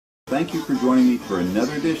Thank you for joining me for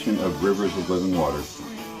another edition of Rivers of Living Water.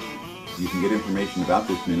 You can get information about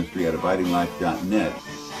this ministry at abidinglife.net.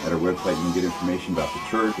 At our website, you can get information about the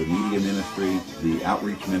church, the media ministry, the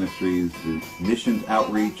outreach ministries, the missions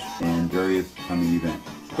outreach, and various coming events.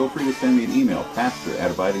 Feel free to send me an email,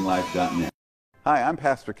 pastor@abidinglife.net. Hi, I'm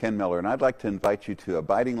Pastor Ken Miller, and I'd like to invite you to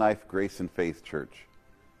Abiding Life Grace and Faith Church.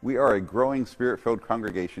 We are a growing Spirit-filled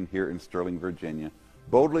congregation here in Sterling, Virginia,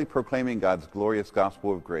 boldly proclaiming God's glorious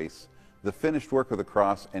gospel of grace, the finished work of the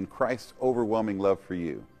cross, and Christ's overwhelming love for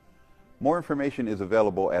you. More information is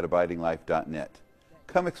available at abidinglife.net.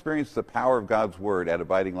 Come experience the power of God's Word at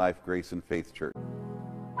Abiding Life Grace and Faith Church.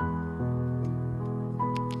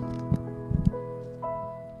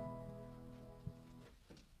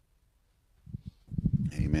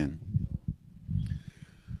 Amen.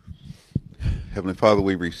 Heavenly Father,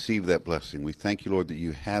 we receive that blessing. We thank you, Lord, that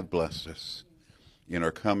you have blessed us in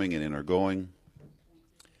our coming and in our going,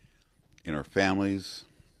 in our families,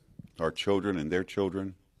 our children and their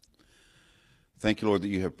children. Thank you, Lord, that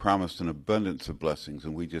you have promised an abundance of blessings,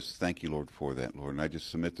 and we just thank you, Lord, for that, Lord. And I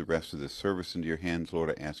just submit the rest of this service into your hands,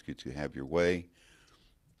 Lord. I ask you to have your way.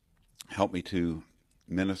 Help me to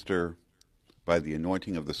minister by the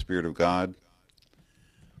anointing of the Spirit of God.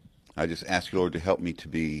 I just ask you, Lord, to help me to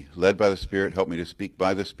be led by the Spirit. Help me to speak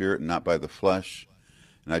by the Spirit and not by the flesh.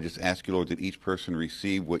 And I just ask you, Lord, that each person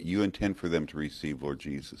receive what you intend for them to receive, Lord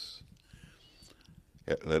Jesus.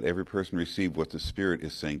 Let every person receive what the Spirit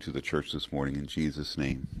is saying to the church this morning. In Jesus'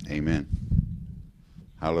 name, amen.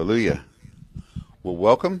 Hallelujah. Well,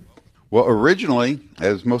 welcome. Well, originally,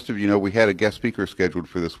 as most of you know, we had a guest speaker scheduled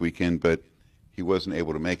for this weekend, but he wasn't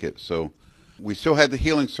able to make it. So we still had the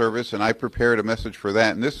healing service, and I prepared a message for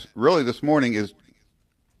that. And this morning is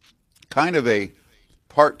kind of a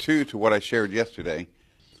part two to what I shared yesterday.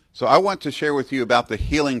 So I want to share with you about the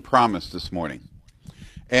healing promise this morning.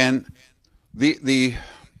 And the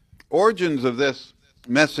origins of this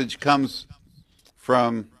message comes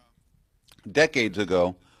from decades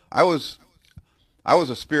ago. I was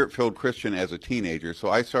a Spirit-filled Christian as a teenager, so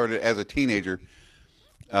I started as a teenager.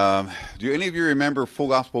 Do any of you remember Full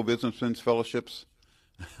Gospel Businessmen's Fellowships?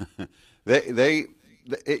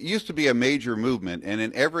 It used to be a major movement, and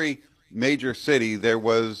in every major city there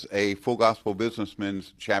was a Full Gospel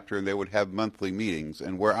Businessmen's chapter, and they would have monthly meetings.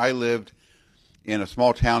 And where I lived in a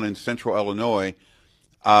small town in central Illinois,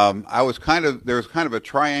 there was kind of a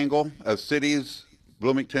triangle of cities: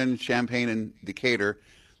 Bloomington, Champaign, and Decatur.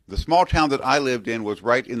 The small town that I lived in was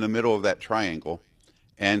right in the middle of that triangle.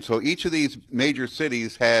 And so each of these major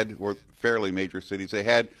cities or fairly major cities, they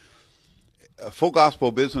had a Full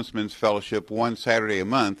Gospel Businessmen's Fellowship one Saturday a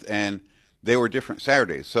month, and they were different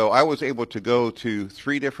Saturdays. So I was able to go to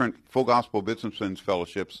 3 different Full Gospel Businessmen's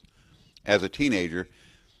Fellowships as a teenager.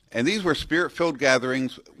 And these were Spirit-filled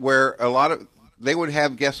gatherings where they would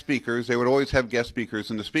have guest speakers. They would always have guest speakers,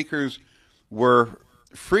 and the speakers were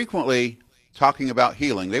frequently talking about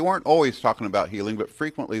healing. They weren't always talking about healing, but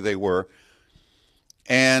frequently they were.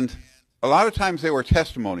 And a lot of times they were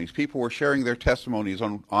testimonies. People were sharing their testimonies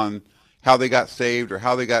on how they got saved, or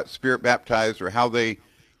how they got Spirit baptized, or how they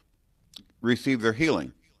received their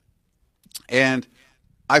healing. And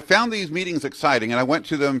I found these meetings exciting, and I went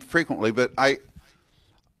to them frequently, but I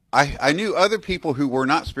knew other people who were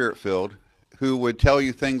not Spirit-filled who would tell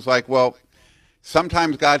you things like, well,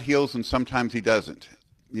 sometimes God heals and sometimes he doesn't.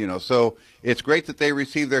 So it's great that they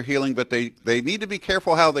receive their healing, but they need to be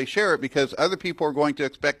careful how they share it, because other people are going to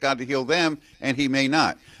expect God to heal them, and he may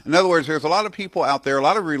not. In other words, there's a lot of people out there, a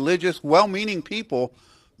lot of religious, well-meaning people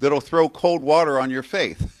that'll throw cold water on your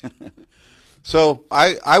faith. So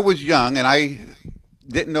I was young, and I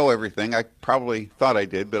didn't know everything. I probably thought I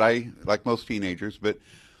did, but like most teenagers, but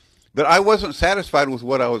I wasn't satisfied with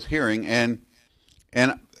what I was hearing,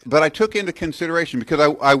 but I took into consideration, because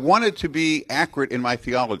I wanted to be accurate in my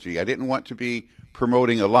theology. I didn't want to be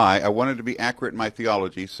promoting a lie. I wanted to be accurate in my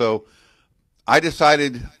theology. So I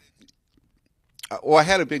decided, I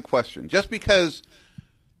had a big question. Just because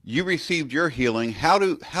you received your healing, how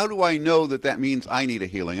do I know that means I need a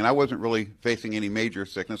healing? And I wasn't really facing any major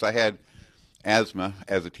sickness. I had asthma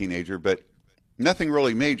as a teenager, but nothing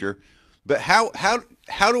really major. But how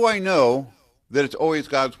do I know that it's always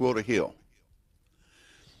God's will to heal?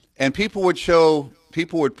 And people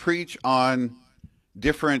would preach on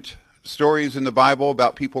different stories in the Bible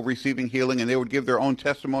about people receiving healing, and they would give their own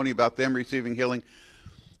testimony about them receiving healing.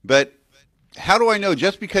 But how do I know,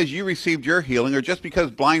 just because you received your healing, or just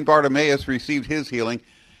because blind Bartimaeus received his healing,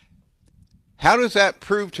 how does that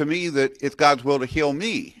prove to me that it's God's will to heal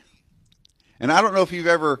me? And I don't know if you've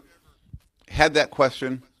ever had that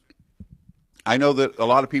question. I know that a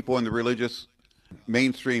lot of people in the religious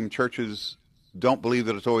Mainstream churches don't believe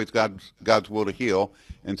that it's always God's will to heal.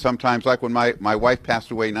 And sometimes, like when my wife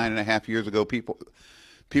passed away 9.5 years ago,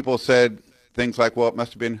 people said things like, well, it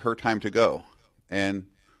must have been her time to go. And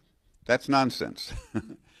that's nonsense.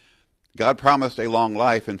 God promised a long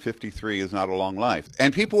life, and 53 is not a long life.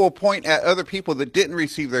 And people will point at other people that didn't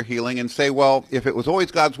receive their healing and say, well, if it was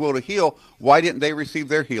always God's will to heal, why didn't they receive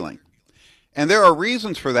their healing? And there are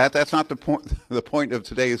reasons for that. That's not the point of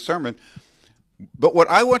today's sermon. But what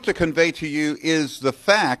I want to convey to you is the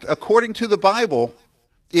fact, according to the Bible,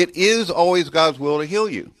 it is always God's will to heal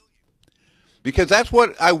you. Because that's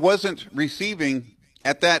what I wasn't receiving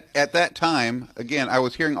at that time. Again, I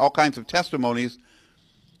was hearing all kinds of testimonies.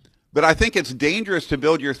 But I think it's dangerous to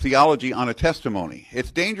build your theology on a testimony. It's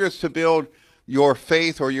dangerous to build your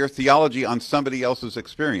faith or your theology on somebody else's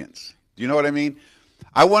experience. Do you know what I mean?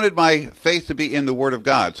 I wanted my faith to be in the Word of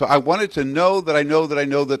God. So I wanted to know that I know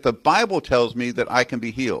that the Bible tells me that I can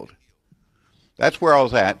be healed. That's where I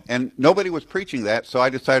was at. And nobody was preaching that, so I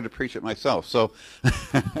decided to preach it myself. So,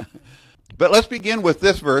 but let's begin with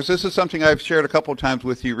this verse. This is something I've shared a couple of times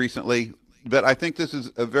with you recently, but I think this is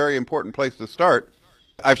a very important place to start.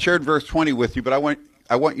 I've shared verse 20 with you, but I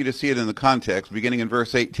want you to see it in the context, beginning in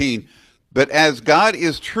verse 18. But as God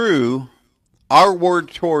is true, our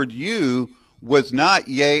word toward you was not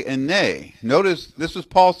yea and nay. Notice this is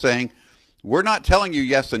Paul saying, we're not telling you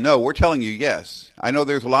yes and no, we're telling you yes. I know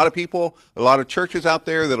there's a lot of people, a lot of churches out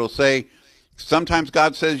there that'll say, sometimes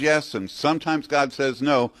God says yes and sometimes God says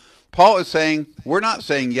no. Paul is saying, we're not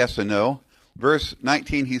saying yes and no. Verse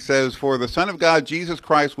 19, he says, for the Son of God, Jesus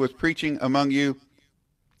Christ, was preaching among you,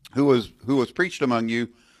 who was preached among you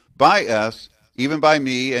by us, even by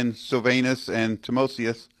me and Silvanus and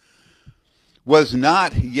Timotheus, was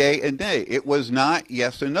not yea and nay. It was not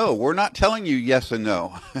yes and no. We're not telling you yes and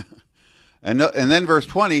no. And then verse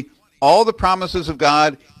 20, all the promises of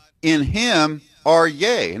God in him are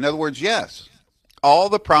yea. In other words, yes. All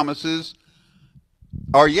the promises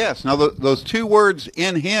are yes. Now, those two words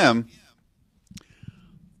in him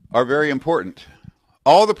are very important.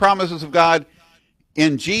 All the promises of God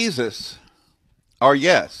in Jesus are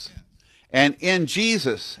yes. And in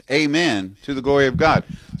Jesus, amen, to the glory of God.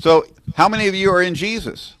 So how many of you are in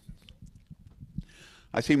Jesus?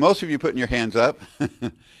 I see most of you putting your hands up.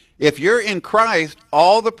 If you're in Christ,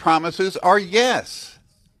 all the promises are yes.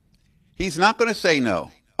 He's not going to say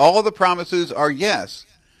no. All the promises are yes.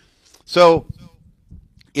 So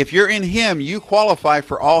if you're in him, you qualify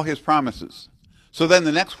for all his promises. So then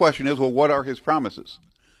the next question is, well, what are his promises?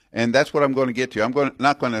 And that's what I'm going to get to.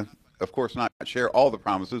 Not going to, of course, not share all the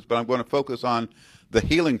promises, but I'm going to focus on the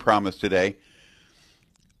healing promise today.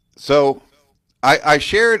 So I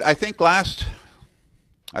shared, I think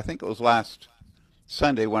it was last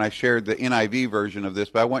Sunday when I shared the NIV version of this,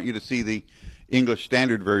 but I want you to see the English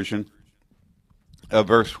Standard Version of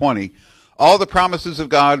verse 20. All the promises of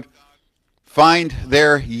God find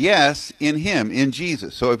their yes in him, in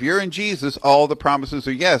Jesus. So if you're in Jesus, all the promises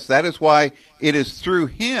are yes. That is why it is through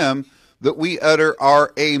him that we utter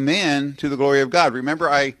our amen to the glory of God. Remember,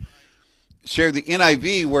 I shared the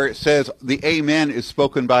NIV where it says the amen is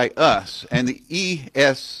spoken by us, and the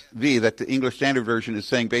ESV, that the English Standard Version, is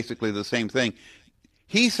saying basically the same thing.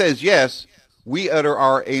 He says yes, we utter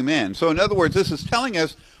our amen. So in other words, this is telling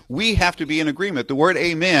us we have to be in agreement. The word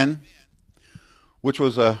amen, which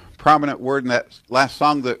was a prominent word in that last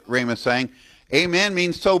song that Raymond sang, amen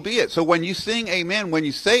means so be it. So when you sing amen, when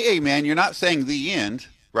you say amen, you're not saying the end,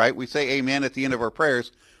 right? We say amen at the end of our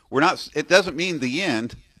prayers. It doesn't mean the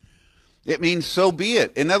end. It means so be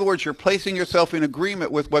it. In other words, you're placing yourself in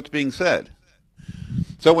agreement with what's being said.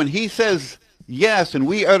 So when he says yes and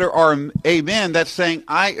we utter our amen, that's saying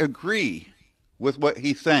I agree with what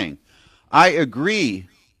he's saying. I agree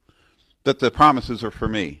that the promises are for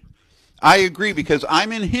me. I agree because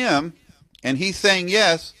I'm in him and he's saying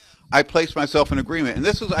yes, I place myself in agreement. And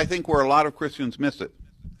this is, I think, where a lot of Christians miss it.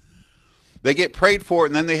 They get prayed for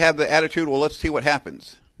and then they have the attitude, well, let's see what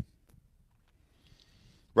happens.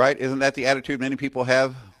 Right? Isn't that the attitude many people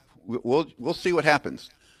have? We'll see what happens.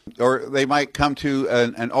 Or they might come to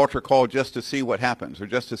an altar call just to see what happens or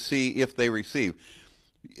just to see if they receive.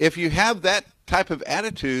 If you have that type of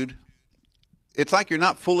attitude, it's like you're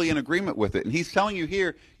not fully in agreement with it. And he's telling you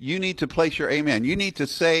here, you need to place your amen. You need to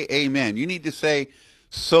say amen. You need to say,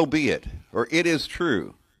 so be it, or it is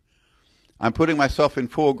true. I'm putting myself in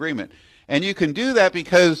full agreement. And you can do that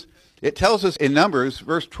because it tells us in Numbers,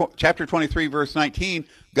 chapter 23, verse 19,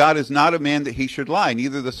 God is not a man that he should lie,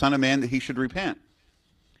 neither the son of man that he should repent.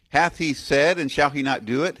 Hath he said, and shall he not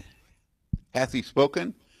do it? Hath he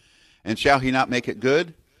spoken, and shall he not make it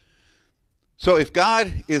good? So if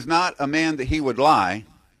God is not a man that he would lie,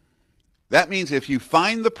 that means if you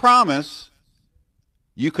find the promise,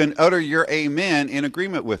 you can utter your amen in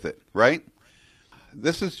agreement with it, right?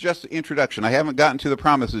 This is just the introduction. I haven't gotten to the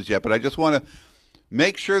promises yet, but I just want to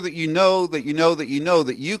make sure that you know that you know that you know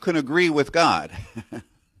that you can agree with God.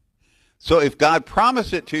 So if God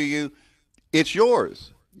promised it to you, it's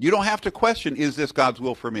yours. You don't have to question, is this God's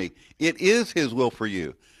will for me? It is his will for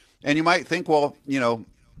you. And you might think, well, you know,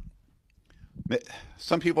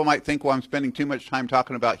 some people might think, well, I'm spending too much time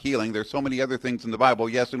talking about healing. There's so many other things in the Bible.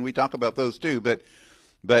 Yes, and we talk about those too.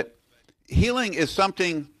 But healing is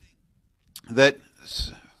something that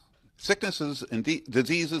sicknesses and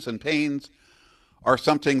diseases and pains are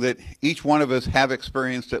something that each one of us have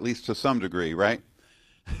experienced at least to some degree, right?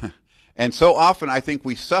 And so often I think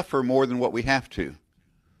we suffer more than what we have to,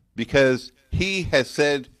 because he has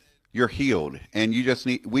said you're healed, and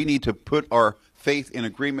we need to put our faith in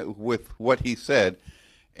agreement with what he said.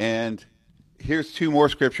 And here's two more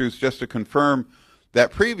scriptures just to confirm that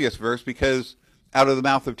previous verse, because out of the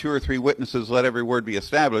mouth of 2 or 3 witnesses let every word be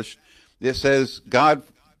established. It says, God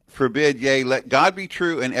forbid, yea, let God be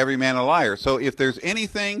true and every man a liar. So if there's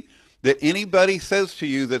anything that anybody says to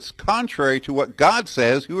you that's contrary to what God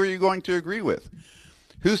says, who are you going to agree with?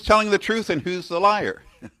 Who's telling the truth and who's the liar?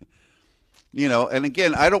 You know, and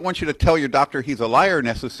again, I don't want you to tell your doctor he's a liar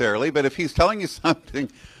necessarily, but if he's telling you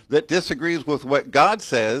something that disagrees with what God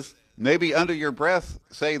says, maybe under your breath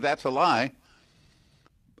say that's a lie.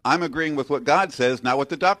 I'm agreeing with what God says, not what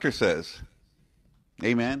the doctor says.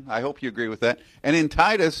 Amen. I hope you agree with that. And in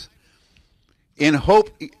Titus, in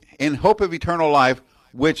hope of eternal life,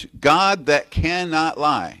 which God that cannot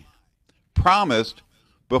lie promised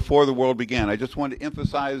before the world began. I just want to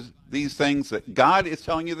emphasize these things, that God is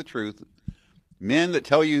telling you the truth. Men that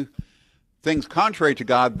tell you things contrary to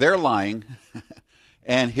God, they're lying.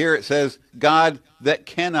 And here it says, God that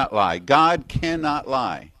cannot lie. God cannot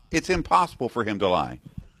lie. It's impossible for him to lie.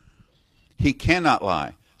 He cannot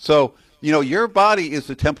lie. So, you know, your body is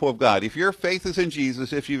the temple of God. If your faith is in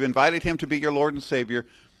Jesus, if you've invited him to be your Lord and Savior,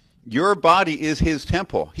 your body is his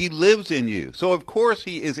temple. He lives in you. So, of course,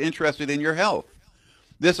 he is interested in your health.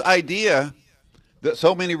 This idea that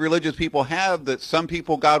so many religious people have, that some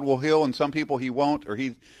people God will heal and some people he won't, or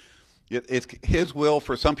it's his will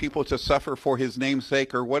for some people to suffer for his name's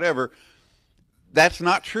sake or whatever, that's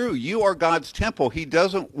not true. You are God's temple. He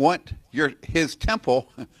doesn't want his temple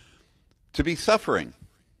to be suffering.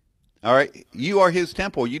 All right? You are his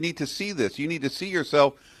temple. You need to see this. You need to see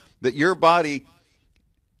yourself that your body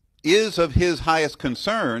is of his highest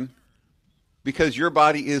concern, because your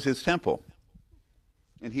body is his temple.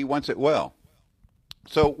 And he wants it well.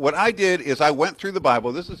 So what I did is I went through the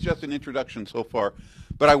Bible. This is just an introduction so far.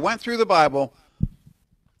 But I went through the Bible.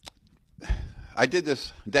 I did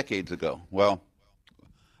this decades ago. Well,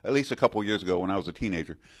 at least a couple years ago when I was a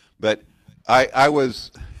teenager. But I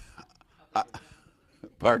was...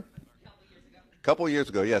 pardon? A couple years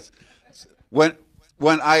ago, yes. When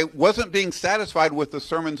I wasn't being satisfied with the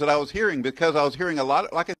sermons that I was hearing, because I was hearing a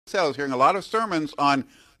lot, like I said, I was hearing a lot of sermons on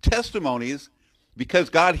testimonies. Because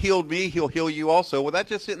God healed me, he'll heal you also. Well, that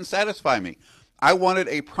just didn't satisfy me. I wanted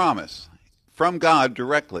a promise from God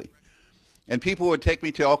directly. And people would take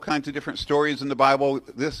me to all kinds of different stories in the Bible,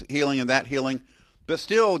 this healing and that healing. But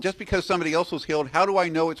still, just because somebody else was healed, how do I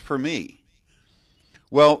know it's for me?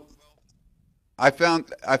 Well, I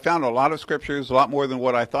found a lot of scriptures, a lot more than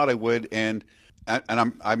what I thought I would, and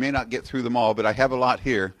I may not get through them all, but I have a lot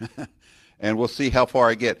here, and we'll see how far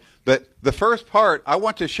I get. But the first part, I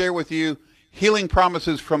want to share with you healing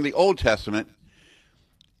promises from the Old Testament.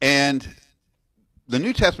 And the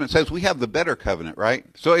New Testament says we have the better covenant, right?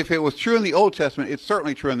 So if it was true in the Old Testament, it's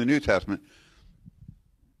certainly true in the New Testament.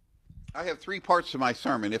 I have 3 parts to my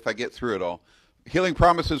sermon if I get through it all. Healing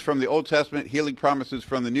promises from the Old Testament, healing promises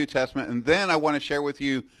from the New Testament, and then I want to share with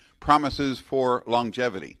you promises for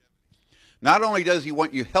longevity. Not only does he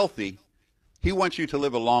want you healthy, he wants you to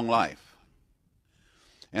live a long life.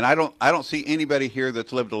 And I don't see anybody here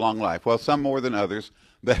that's lived a long life. Well, some more than others,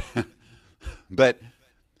 but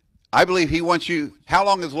I believe he wants you. How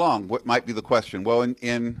long is long? What might be the question? Well,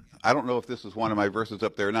 in I don't know if this is one of my verses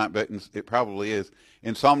up there or not, but it probably is.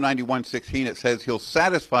 In Psalm 91:16, it says he'll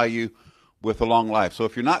satisfy you with a long life. So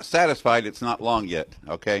if you're not satisfied, it's not long yet.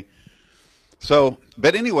 Okay. So,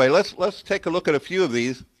 but anyway, let's take a look at a few of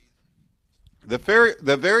these. The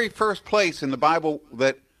very first place in the Bible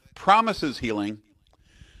that promises healing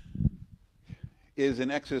is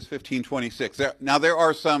in Exodus 15:26. Now there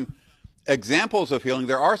are some examples of healing.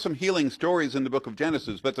 There are some healing stories in the book of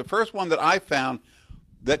Genesis, but the first one that I found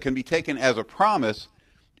that can be taken as a promise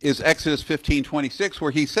is Exodus 15:26,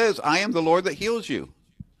 where he says, I am the Lord that heals you.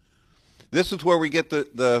 This is where we get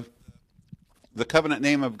the covenant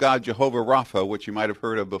name of God, Jehovah Rapha, which you might have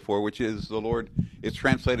heard of before, which is the Lord. It's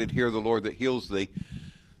translated here, the Lord that heals thee.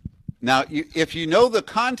 Now, if you know the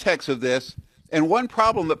context of this, and one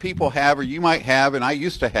problem that people have, or you might have, and I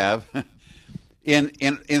used to have, in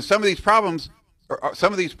some of these problems, or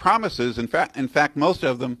some of these promises, in fact, most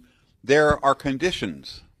of them, there are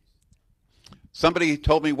conditions. Somebody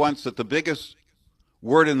told me once that the biggest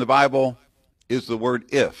word in the Bible is the word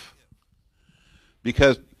if.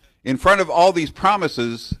 Because in front of all these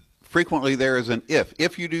promises, frequently there is an if.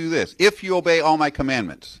 If you do this, if you obey all my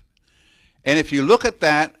commandments. And if you look at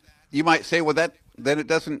that, you might say, well, then it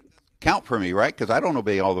doesn't count for me, right? Because I don't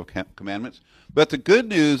obey all the commandments. But the good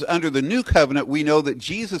news, under the new covenant, we know that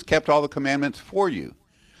Jesus kept all the commandments for you.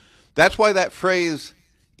 That's why that phrase,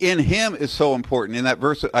 in him, is so important. In that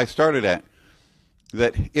verse that I started at,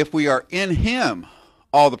 that if we are in him,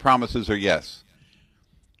 all the promises are yes.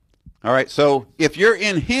 All right, so if you're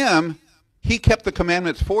in him, he kept the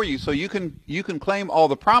commandments for you, so you can claim all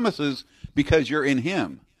the promises because you're in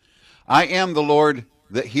him. I am the Lord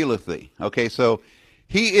that healeth thee. Okay, so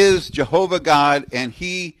he is Jehovah God, and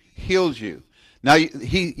he heals you. Now,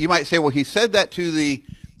 you might say, well, he said that to the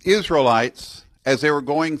Israelites as they were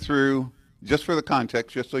going through, just for the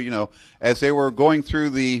context, just so you know, as they were going through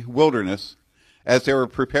the wilderness, as they were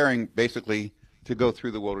preparing, basically, to go through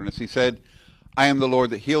the wilderness. He said, I am the Lord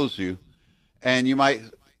that heals you. And you might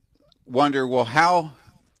wonder, well,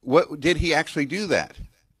 what did he actually do that?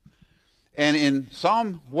 And in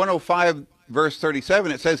Psalm 105, verse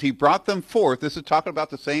 37, it says he brought them forth. This is talking about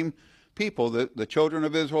the same people, the children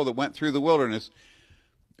of Israel that went through the wilderness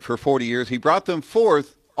for 40 years. He brought them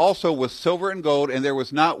forth also with silver and gold, and there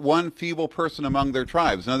was not one feeble person among their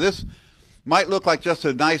tribes. Now, this might look like just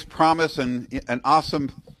a nice promise and an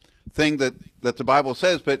awesome thing that the Bible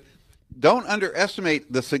says, but don't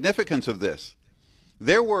underestimate the significance of this.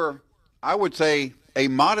 There were, I would say, a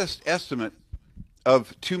modest estimate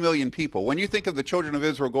of 2 million people. When you think of the children of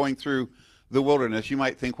Israel going through the wilderness, you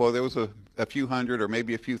might think, well, there was a few hundred or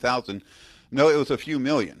maybe a few thousand. No, it was a few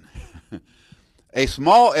million. A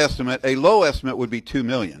small estimate, a low estimate would be 2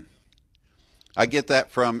 million. I get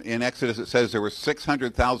that from, in Exodus, it says there were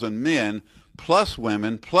 600,000 men, plus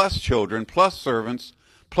women, plus children, plus servants,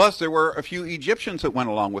 plus there were a few Egyptians that went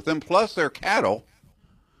along with them, plus their cattle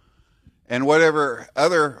and whatever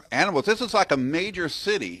other animals. This is like a major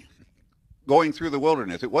city going through the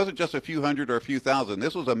wilderness. It wasn't just a few hundred or a few thousand.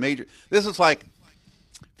 This was a major, this is like,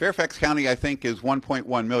 Fairfax County, I think, is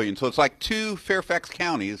 1.1 million. So it's like 2 Fairfax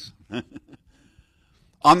counties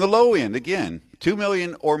on the low end, again, 2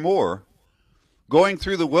 million or more going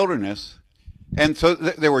through the wilderness. And so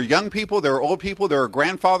there were young people, there were old people, there were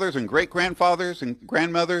grandfathers and great-grandfathers and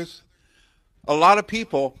grandmothers, a lot of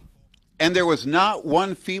people, and there was not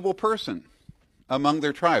one feeble person among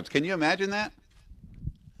their tribes. Can you imagine that?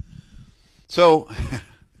 So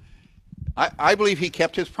I believe he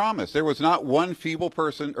kept his promise. There was not one feeble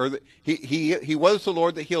person, or he was the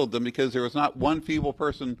Lord that healed them, because there was not one feeble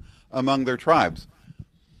person among their tribes.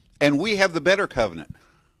 And we have the better covenant.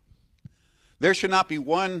 There should not be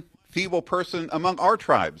one feeble person among our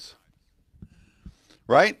tribes,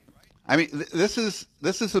 right? I mean, this is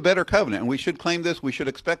the better covenant, and we should claim this. We should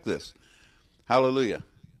expect this. Hallelujah.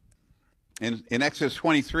 In Exodus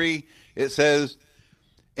 23, it says,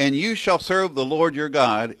 and you shall serve the Lord your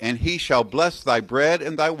God, and he shall bless thy bread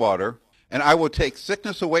and thy water, and I will take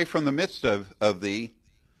sickness away from the midst of thee.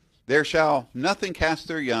 There shall nothing cast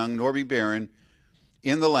their young, nor be barren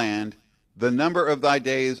in the land. The number of thy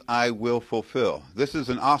days I will fulfill. This is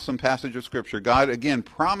an awesome passage of Scripture. God, again,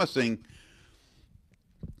 promising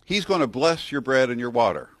he's going to bless your bread and your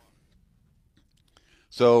water.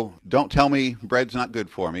 So don't tell me bread's not good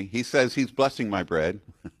for me. He says he's blessing my bread.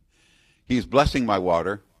 He's blessing my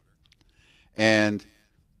water. And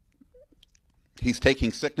he's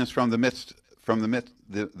taking sickness from the midst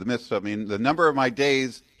of me. The number of my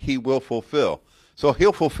days he will fulfill. So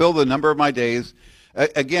he'll fulfill the number of my days.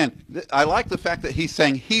 Again, I like the fact that he's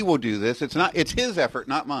saying he will do this. It's his effort,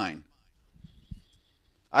 not mine.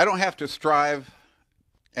 I don't have to strive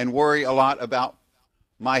and worry a lot about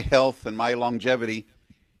my health and my longevity.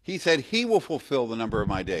 He said he will fulfill the number of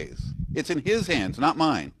my days. It's in his hands, not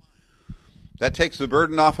mine. That takes the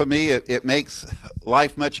burden off of me. It makes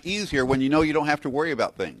life much easier when you know you don't have to worry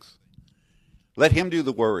about things. Let him do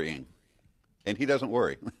the worrying, and he doesn't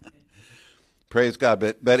worry. Praise God.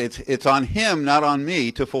 But it's on him, not on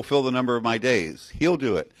me, to fulfill the number of my days. He'll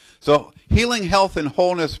do it. So healing, health, and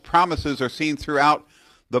wholeness promises are seen throughout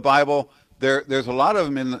the Bible. There's a lot of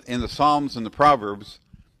them in the Psalms and the Proverbs.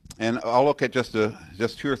 and I'll look at just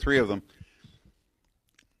two or three of them.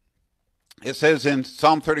 It says in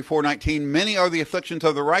Psalm 34:19, many are the afflictions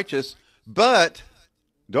of the righteous, but,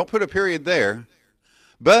 don't put a period there,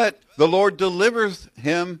 but the Lord delivers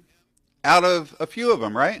him out of a few of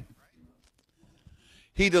them, right?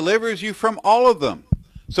 He delivers you from all of them.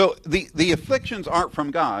 So the afflictions aren't from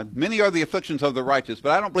God. Many are the afflictions of the righteous,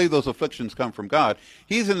 but I don't believe those afflictions come from God.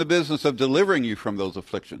 He's in the business of delivering you from those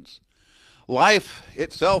afflictions. Life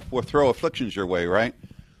itself will throw afflictions your way, right?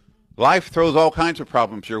 Life throws all kinds of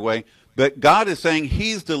problems your way, but God is saying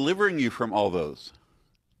he's delivering you from all those.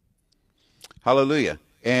 Hallelujah.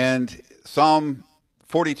 And Psalm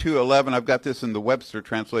 42:11, I've got this in the Webster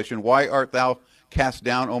translation. Why art thou cast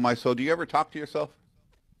down, O my soul? Do you ever talk to yourself?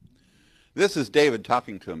 This is David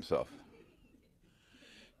talking to himself.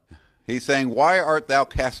 He's saying, why art thou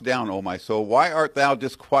cast down, O my soul? Why art thou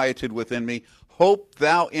disquieted within me? Hope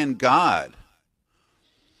thou in God,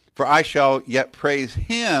 for I shall yet praise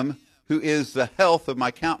him who is the health of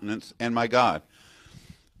my countenance and my God.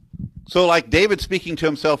 So like David speaking to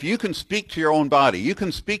himself, you can speak to your own body. You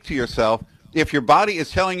can speak to yourself. If your body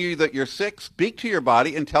is telling you that you're sick, speak to your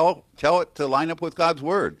body and tell it to line up with God's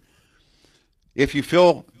word. If you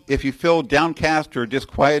feel downcast or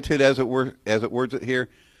disquieted, as it words it here,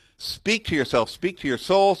 speak to yourself, speak to your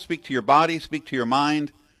soul, speak to your body, speak to your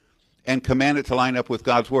mind, and command it to line up with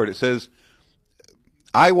God's word. It says,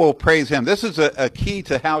 I will praise him. This is a key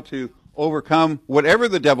to how to overcome whatever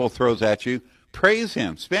the devil throws at you. Praise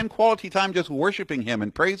him. Spend quality time just worshiping him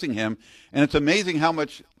and praising him, and it's amazing how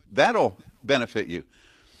much that'll benefit you.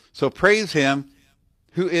 So praise him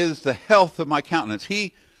who is the health of my countenance.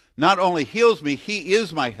 He not only heals me, he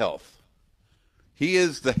is my health. He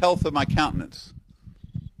is the health of my countenance.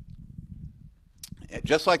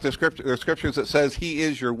 Just like the scriptures that says he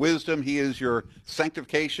is your wisdom, he is your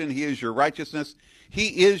sanctification, he is your righteousness,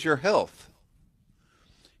 he is your health.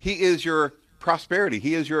 He is your prosperity.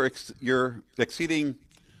 He is your exceeding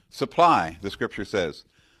supply, the scripture says.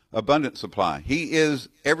 Abundant supply. He is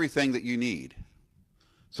everything that you need.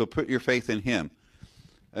 So put your faith in him.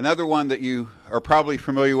 Another one that you are probably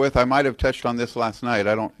familiar with, I might have touched on this last night,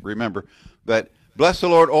 I don't remember, but bless the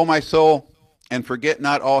Lord, O my soul, and forget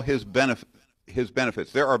not all his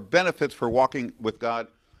benefits. There are benefits for walking with God.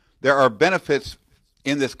 There are benefits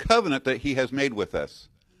in this covenant that he has made with us.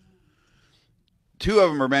 Two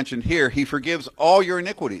of them are mentioned here. He forgives all your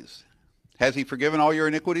iniquities. Has he forgiven all your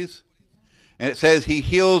iniquities? And it says he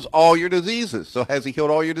heals all your diseases. So has he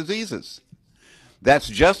healed all your diseases? That's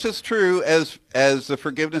just as true as the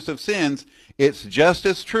forgiveness of sins. It's just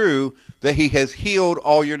as true that he has healed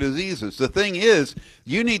all your diseases. The thing is,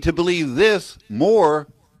 you need to believe this more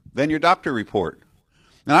than your doctor report.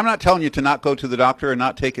 Now, I'm not telling you to not go to the doctor and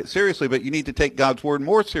not take it seriously, but you need to take God's word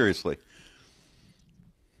more seriously.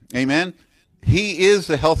 Amen? He is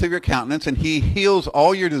the health of your countenance, and he heals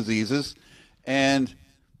all your diseases. And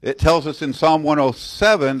it tells us in Psalm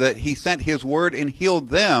 107 that he sent his word and healed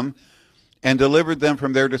them and delivered them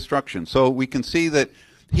from their destruction. So we can see that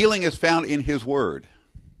healing is found in his word.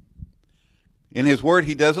 In his word,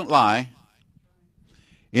 he doesn't lie.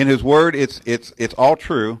 In his word, it's all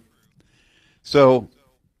true. So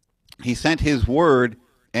he sent his word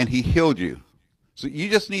and he healed you. So you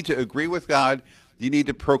just need to agree with God. You need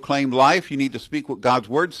to proclaim life. You need to speak what God's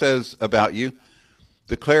word says about you.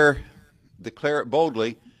 Declare it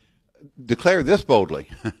boldly. Declare this boldly.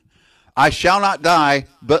 I shall not die,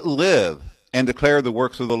 but live and declare the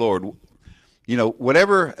works of the Lord. You know,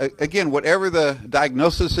 whatever the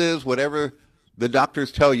diagnosis is, whatever the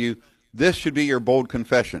doctors tell you, this should be your bold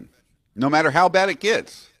confession, no matter how bad it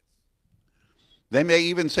gets. They may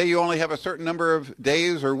even say you only have a certain number of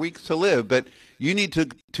days or weeks to live, but you need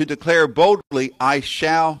to declare boldly, I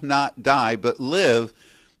shall not die, but live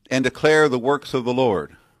and declare the works of the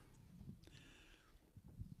Lord.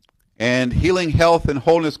 And healing, health, and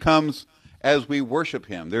wholeness comes as we worship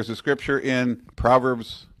him. There's a scripture in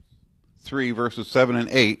Proverbs 3, verses 7 and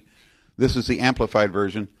 8. This is the Amplified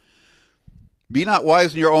Version. Be not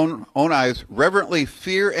wise in your own eyes. Reverently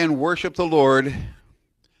fear and worship the Lord.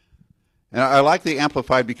 And I like the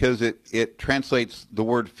Amplified because it translates the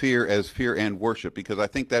word fear as fear and worship, because I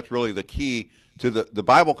think that's really the key to the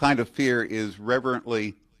Bible kind of fear is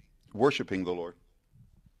reverently worshiping the Lord.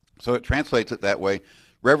 So it translates it that way.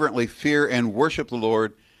 Reverently fear and worship the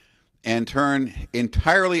Lord and turn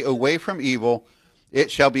entirely away from evil.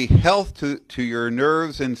 It shall be health to your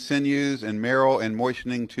nerves and sinews and marrow and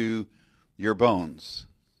moistening to your bones.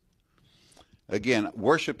 Again,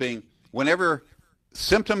 worshiping, whenever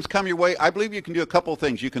symptoms come your way, I believe you can do a couple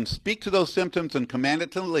things. You can speak to those symptoms and command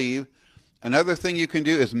it to leave, Another thing you can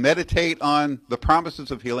do is meditate on the promises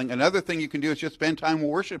of healing. Another thing you can do is just spend time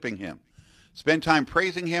worshiping him. Spend time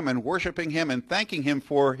praising him and worshiping him and thanking him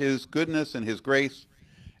for his goodness and his grace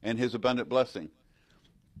and his abundant blessing.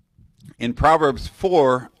 In Proverbs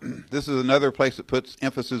 4, this is another place that puts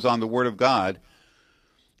emphasis on the word of God.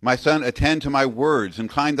 My son, attend to my words,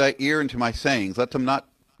 incline thy ear unto my sayings. Let them not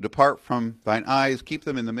depart from thine eyes. Keep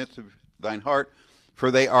them in the midst of thine heart, for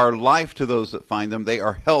they are life to those that find them. They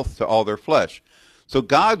are health to all their flesh. So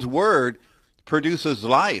God's word produces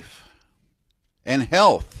life and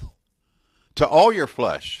health to all your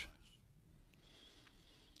flesh.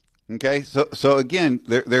 Okay, so again,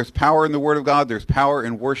 there's power in the word of God. There's power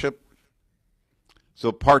in worship.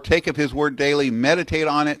 So partake of his word daily. Meditate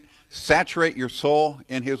on it. Saturate your soul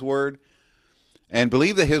in his word. And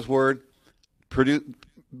believe that his word,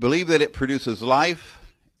 believe that it produces life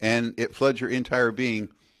and it floods your entire being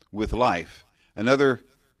with life. Another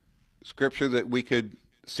scripture that we could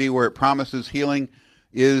see where it promises healing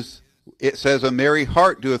is, it says, a merry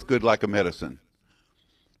heart doeth good like a medicine,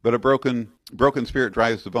 but a broken spirit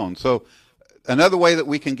dries the bone. So another way that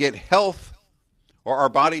we can get health or our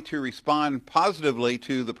body to respond positively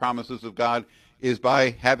to the promises of God is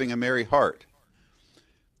by having a merry heart.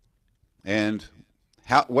 And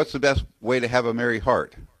what's the best way to have a merry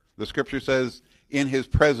heart? The scripture says, in his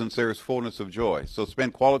presence there is fullness of joy. So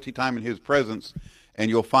spend quality time in his presence and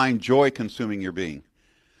you'll find joy consuming your being.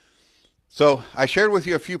 So I shared with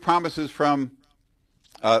you a few promises from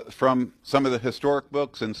some of the historic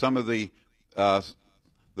books and some of the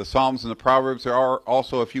Psalms and the Proverbs. There are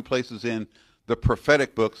also a few places in the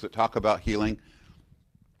prophetic books that talk about healing,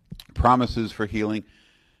 promises for healing.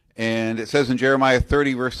 And it says in Jeremiah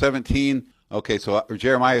 30, verse 17, okay, so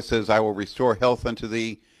Jeremiah says, I will restore health unto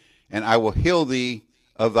thee, and I will heal thee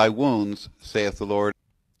of thy wounds, saith the Lord.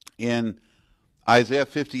 In Isaiah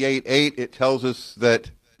 58:8, it tells us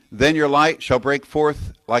that then your light shall break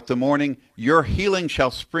forth like the morning, your healing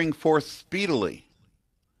shall spring forth speedily,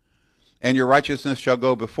 and your righteousness shall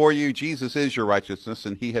go before you. Jesus is your righteousness,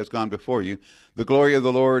 and he has gone before you. The glory of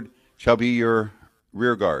the Lord shall be your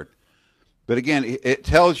rear guard. But again, it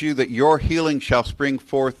tells you that your healing shall spring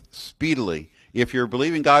forth speedily. If you're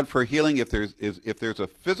believing God for healing, if there's a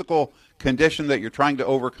physical condition that you're trying to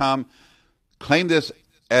overcome, claim this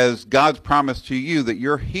as God's promise to you that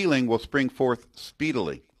your healing will spring forth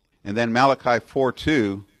speedily. And then Malachi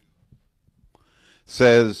 4:2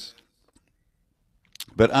 says,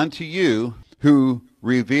 but unto you who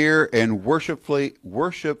revere and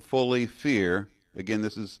worshipfully fear, again,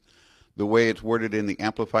 this is the way it's worded in the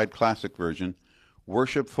Amplified Classic Version,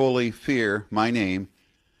 worshipfully fear my name,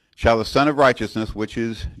 shall the Son of Righteousness, which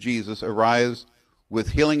is Jesus, arise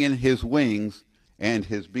with healing in his wings and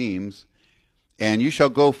his beams, and you shall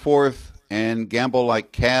go forth and gambol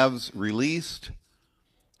like calves released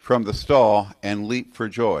from the stall and leap for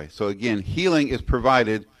joy. So again, healing is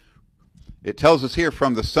provided. It tells us here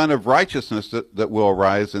from the Son of Righteousness that will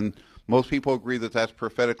arise, and most people agree that that's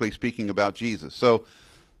prophetically speaking about Jesus. So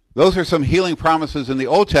those are some healing promises in the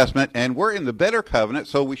Old Testament, and we're in the better covenant,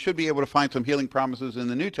 so we should be able to find some healing promises in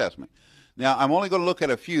the New Testament. Now, I'm only going to look at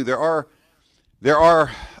a few. There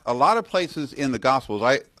are a lot of places in the Gospels.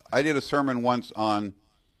 I did a sermon once on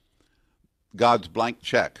God's blank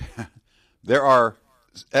check. There are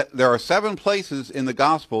 7 places in the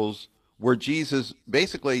Gospels where Jesus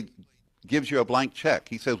basically gives you a blank check.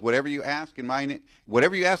 He says, whatever you ask in my name,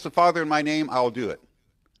 whatever you ask the Father in my name, I'll do it.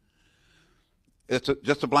 It's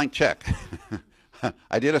just a blank check.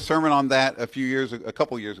 I did a sermon on that a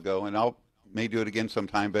couple years ago, and I may do it again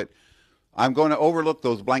sometime, but I'm going to overlook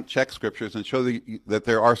those blank check scriptures and show that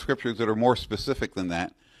there are scriptures that are more specific than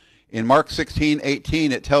that. In Mark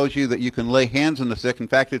 16:18, it tells you that you can lay hands on the sick. In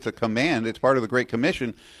fact, it's a command. It's part of the Great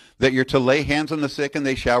Commission that you're to lay hands on the sick and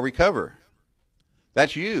they shall recover.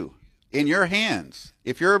 That's you, in your hands.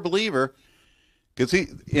 If you're a believer, because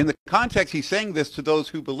in the context, he's saying this to those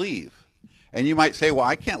who believe. And you might say, well,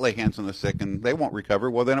 I can't lay hands on the sick and they won't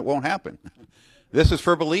recover. Well, then it won't happen. This is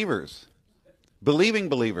for believers, believing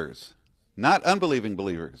believers, not unbelieving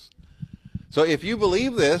believers. So if you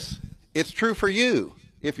believe this, it's true for you.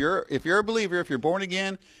 If you're a believer, if you're born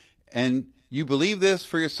again, and you believe this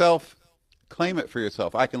for yourself, claim it for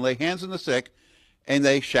yourself. I can lay hands on the sick, and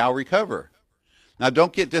they shall recover. Now,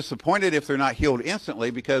 don't get disappointed if they're not healed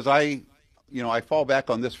instantly, because I fall back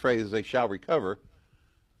on this phrase, they shall recover.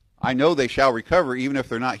 I know they shall recover, even if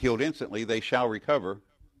they're not healed instantly, they shall recover.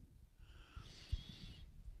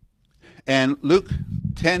 And Luke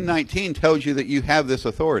 10:19 tells you that you have this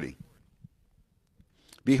authority.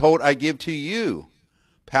 Behold, I give to you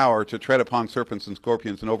power to tread upon serpents and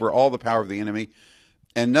scorpions and over all the power of the enemy,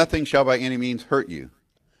 and nothing shall by any means hurt you.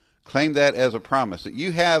 Claim that as a promise, that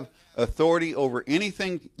you have authority over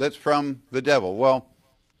anything that's from the devil. Well,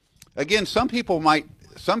 again, some people,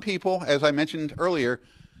 as I mentioned earlier,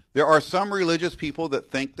 there are some religious people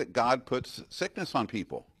that think that God puts sickness on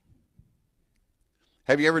people.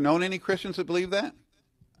 Have you ever known any Christians that believe that?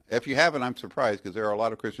 If you haven't, I'm surprised, because there are a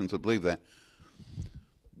lot of Christians that believe that.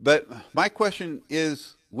 But my question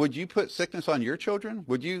is, would you put sickness on your children?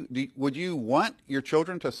 Would you want your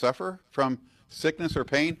children to suffer from sickness or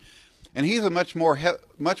pain? And he's a much more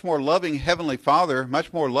loving heavenly Father,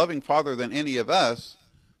 much more loving Father than any of us.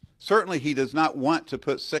 Certainly he does not want to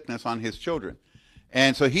put sickness on his children.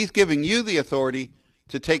 And so he's giving you the authority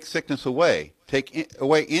to take sickness away, take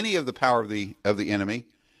away any of the power of the enemy.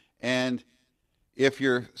 And if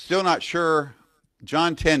you're still not sure,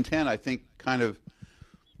 John 10:10, I think, kind of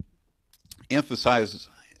emphasizes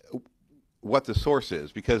what the source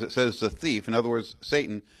is, because it says the thief, in other words,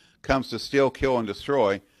 Satan, comes to steal, kill, and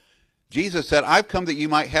destroy. Jesus said, I've come that you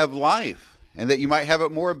might have life, and that you might have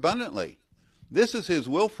it more abundantly. This is his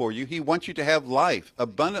will for you. He wants you to have life,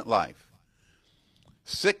 abundant life.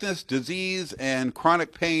 Sickness, disease, and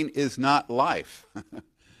chronic pain is not life.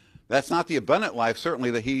 That's not the abundant life,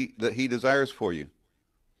 certainly, that he desires for you.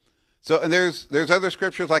 So, and there's other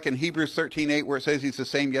scriptures, like in Hebrews 13:8, where it says he's the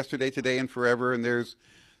same yesterday, today, and forever. And there's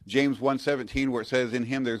James 1:17, where it says in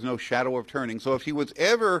him there's no shadow of turning. So if he was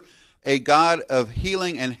ever a God of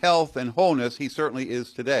healing and health and wholeness, he certainly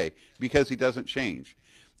is today, because he doesn't change.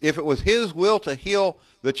 If it was his will to heal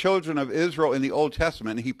the children of Israel in the Old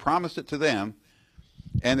Testament, and he promised it to them,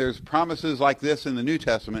 and there's promises like this in the New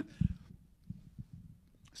Testament,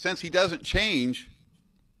 since he doesn't change,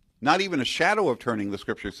 not even a shadow of turning, the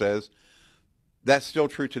scripture says, that's still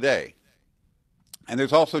true today. And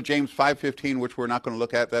there's also James 5:15, which we're not going to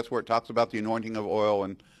look at. That's where it talks about the anointing of oil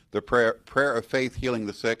and the prayer of faith healing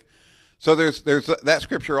the sick. So there's that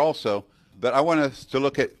scripture also. But I want us to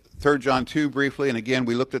look at 3 John 2 briefly. And again,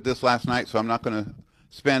 we looked at this last night, so I'm not going to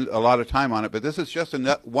spend a lot of time on it. But this is just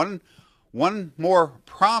one more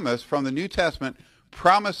promise from the New Testament,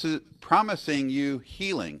 promising you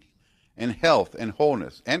healing and health and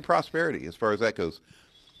wholeness and prosperity, as far as that goes.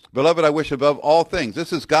 Beloved, I wish above all things.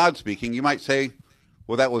 This is God speaking. You might say,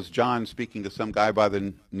 well, that was John speaking to some guy by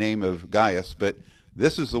the name of Gaius, but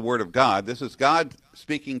this is the word of God. This is God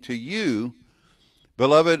speaking to you.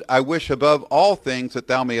 Beloved, I wish above all things that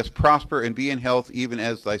thou mayest prosper and be in health, even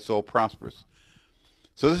as thy soul prospers.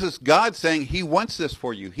 So this is God saying he wants this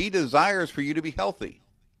for you. He desires for you to be healthy.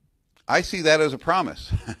 I see that as a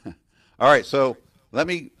promise. All right, so let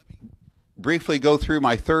me briefly go through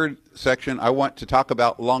my third section. I want to talk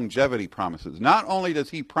about longevity promises. Not only does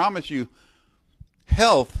he promise you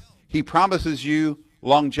health, he promises you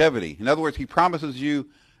longevity. In other words, he promises you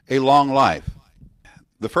a long life.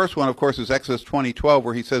 The first one, of course, is Exodus 20:12,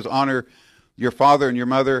 where he says, honor your father and your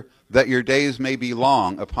mother, that your days may be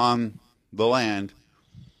long upon the land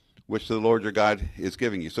which the Lord your God is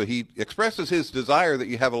giving you. So he expresses his desire that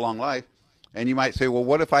you have a long life. And you might say, well,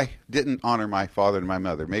 what if I didn't honor my father and my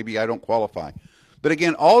mother? Maybe I don't qualify. But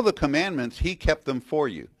again, all the commandments, he kept them for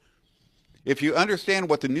you. If you understand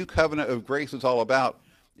what the new covenant of grace is all about,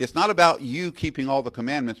 it's not about you keeping all the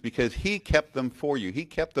commandments, because he kept them for you. He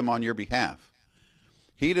kept them on your behalf.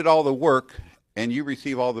 He did all the work, and you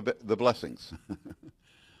receive all the blessings.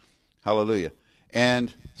 Hallelujah.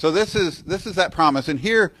 And so this is that promise. And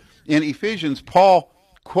here in Ephesians, Paul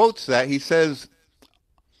quotes that. He says,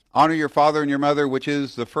 honor your father and your mother, which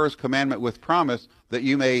is the first commandment with promise, that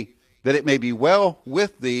it may be well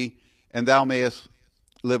with thee, and thou mayest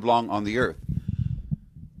live long on the earth.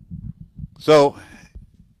 So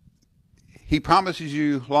he promises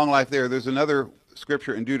you long life there. There's another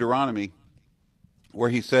scripture in Deuteronomy where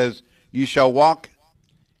he says, you shall walk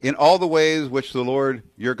in all the ways which the Lord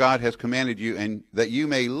your God has commanded you, and that you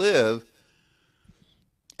may live,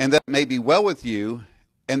 and that it may be well with you,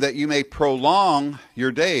 and that you may prolong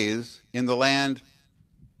your days in the land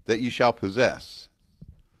that you shall possess.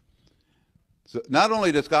 So not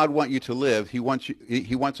only does God want you to live, he wants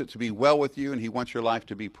it to be well with you, and he wants your life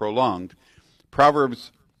to be prolonged.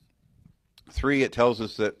 Proverbs 3, it tells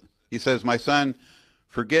us that, he says, my son,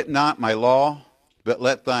 forget not my law, but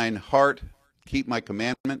let thine heart keep my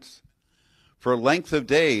commandments. For length of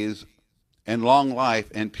days and long life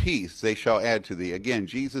and peace they shall add to thee. Again,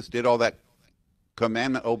 Jesus did all that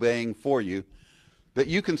commandment obeying for you, but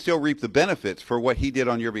you can still reap the benefits for what he did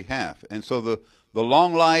on your behalf. And so the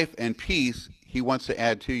long life and peace he wants to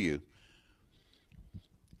add to you.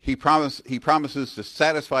 He promises to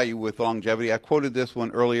satisfy you with longevity. I quoted this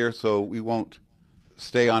one earlier, so we won't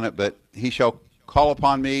stay on it, but he shall call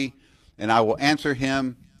upon me, and I will answer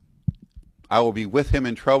him. I will be with him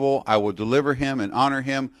in trouble. I will deliver him and honor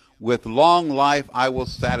him. With long life I will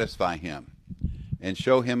satisfy him and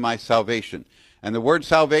show him my salvation. And the word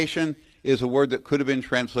salvation is a word that could have been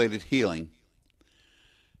translated healing.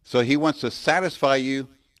 So he wants to satisfy you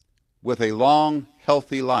with a long,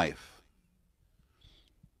 healthy life.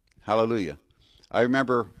 Hallelujah. I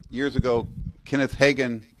remember years ago, Kenneth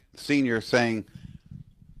Hagin Sr. saying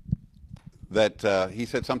that he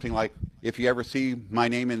said something like, if you ever see my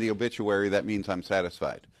name in the obituary, that means I'm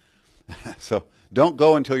satisfied. So don't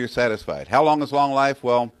go until you're satisfied. How long is long life?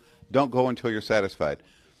 Well, don't go until you're satisfied.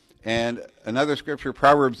 And another scripture,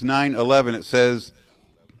 Proverbs 9:11, it says,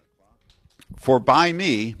 for by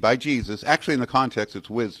me, by Jesus, actually in the context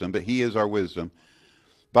it's wisdom, but he is our wisdom.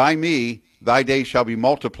 By me, thy days shall be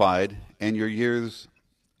multiplied, and the years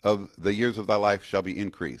of thy life shall be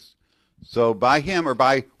increased. So by him, or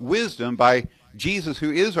by wisdom, by Jesus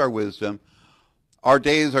who is our wisdom, our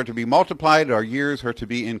days are to be multiplied, our years are to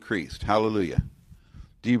be increased. Hallelujah.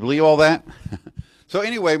 Do you believe all that? So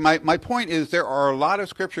anyway, my point is there are a lot of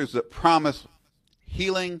scriptures that promise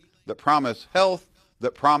healing, that promise health,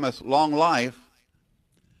 that promise long life.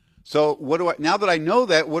 So now that I know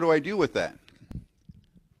that, what do I do with that?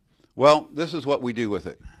 Well, this is what we do with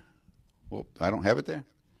it. Well, I don't have it there.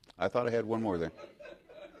 I thought I had one more there.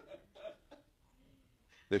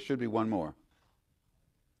 There should be one more.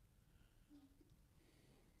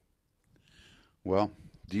 Well,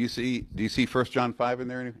 do you see 1 John 5 in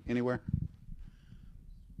there anywhere?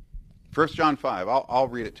 1 John 5. I'll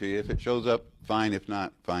read it to you. If it shows up, fine. If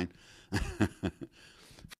not, fine.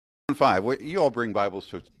 5. You all bring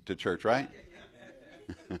Bibles to church, right?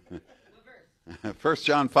 1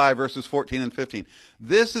 John 5, verses 14 and 15.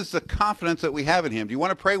 This is the confidence that we have in him. Do you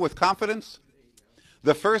want to pray with confidence?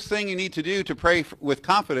 The first thing you need to do to pray with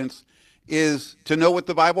confidence is to know what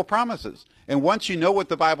the Bible promises. And once you know what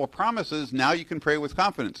the Bible promises, now you can pray with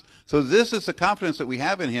confidence. So this is the confidence that we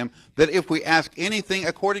have in him, that if we ask anything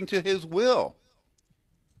according to his will,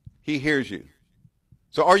 he hears you.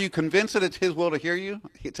 So are you convinced that it's his will to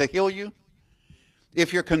heal you?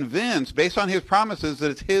 If you're convinced, based on his promises,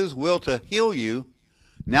 that it's his will to heal you,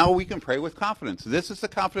 now we can pray with confidence. This is the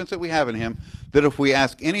confidence that we have in him, that if we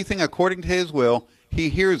ask anything according to his will, he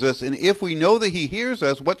hears us. And if we know that he hears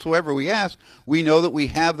us, whatsoever we ask, we know that we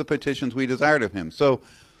have the petitions we desired of him. So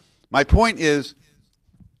my point is,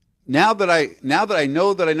 now that I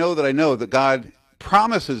know that God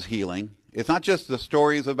promises healing, it's not just the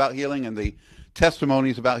stories about healing and the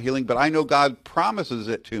testimonies about healing, but I know God promises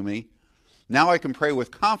it to me. Now I can pray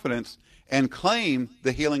with confidence and claim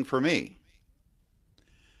the healing for me.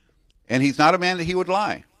 And he's not a man that he would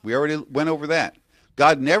lie. We already went over that.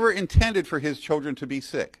 God never intended for his children to be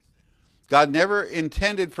sick. God never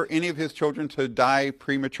intended for any of his children to die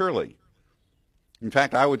prematurely. In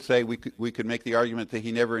fact, I would say we could make the argument that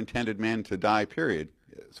he never intended man to die, period,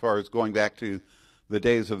 as far as going back to the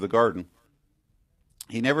days of the garden.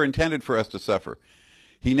 He never intended for us to suffer.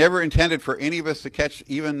 He never intended for any of us to catch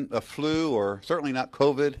even a flu, or certainly not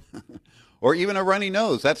COVID, or even a runny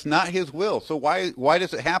nose. That's not his will. So why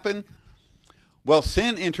does it happen? Well,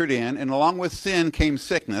 sin entered in, and along with sin came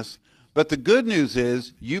sickness. But the good news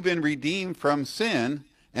is you've been redeemed from sin,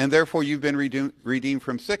 and therefore you've been redeemed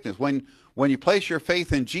from sickness. When you place your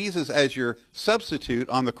faith in Jesus as your substitute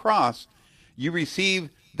on the cross, you receive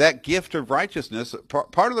that gift of righteousness.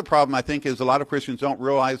 Part of the problem, I think, is a lot of Christians don't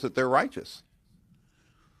realize that they're righteous.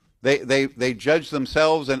 They judge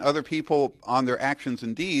themselves and other people on their actions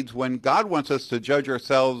and deeds, when God wants us to judge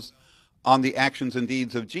ourselves on the actions and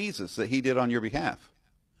deeds of Jesus that he did on your behalf.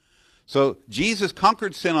 So Jesus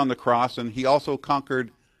conquered sin on the cross, and he also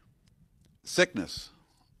conquered sickness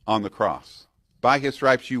on the cross. By his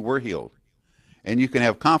stripes you were healed. And you can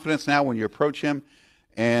have confidence now when you approach him,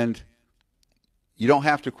 and you don't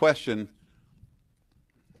have to question,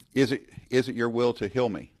 is it your will to heal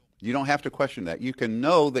me? You don't have to question that. You can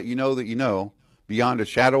know that you know that you know, beyond a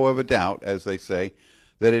shadow of a doubt, as they say,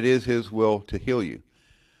 that it is his will to heal you.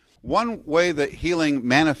 One way that healing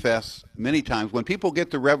manifests many times, when people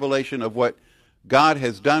get the revelation of what God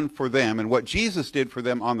has done for them and what Jesus did for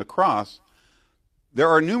them on the cross, there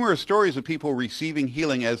are numerous stories of people receiving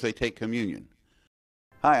healing as they take communion.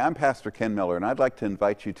 Hi, I'm Pastor Ken Miller, and I'd like to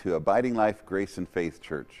invite you to Abiding Life Grace and Faith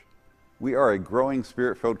Church. We are a growing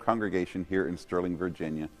Spirit-filled congregation here in Sterling,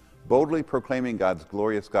 Virginia, boldly proclaiming God's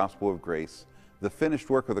glorious gospel of grace, the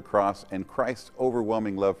finished work of the cross, and Christ's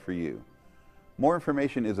overwhelming love for you. More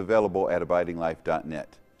information is available at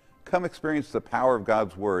abidinglife.net. Come experience the power of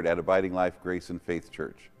God's Word at Abiding Life Grace and Faith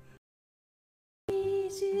Church.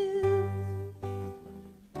 Praise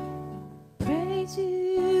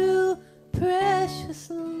you,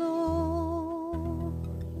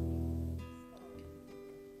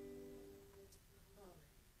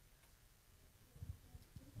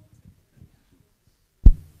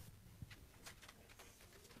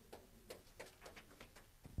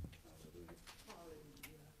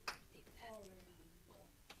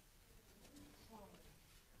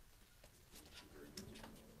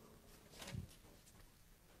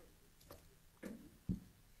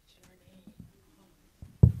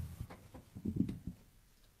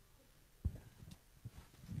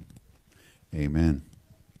 Amen.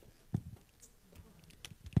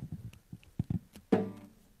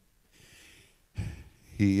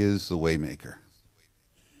 He is the waymaker.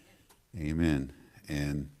 Amen.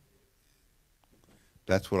 And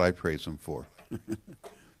that's what I praise him for.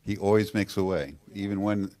 He always makes a way. Even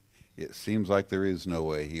when it seems like there is no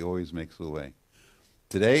way, he always makes a way.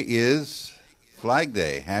 Today is Flag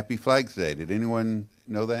Day. Happy Flag Day. Did anyone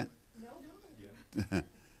know that? No.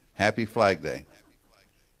 Happy Flag Day.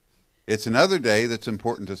 It's another day that's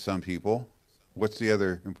important to some people. What's the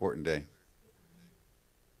other important day?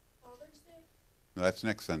 No, that's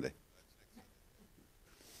next Sunday.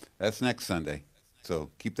 That's next Sunday. So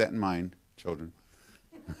keep that in mind, children.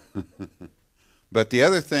 But the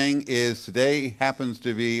other thing is today happens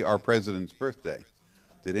to be our president's birthday.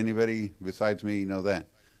 Did anybody besides me know that?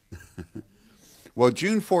 Well,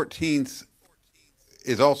 June 14th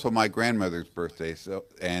is also my grandmother's birthday, so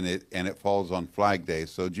and it falls on Flag Day.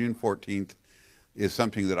 So June 14th is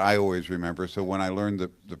something that I always remember. So when I learned that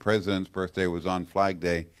the president's birthday was on Flag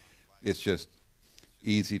Day, it's just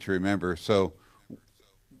easy to remember. So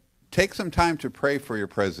take some time to pray for your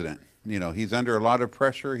president. You know, he's under a lot of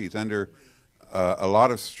pressure. He's under a lot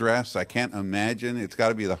of stress. I can't imagine. It's got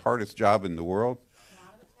to be the hardest job in the world.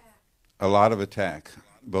 A lot of attack,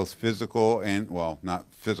 both physical and, well, not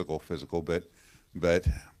physical, but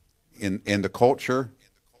in the culture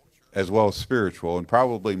as well as spiritual, and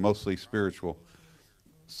probably mostly spiritual.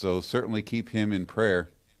 So certainly keep him in prayer.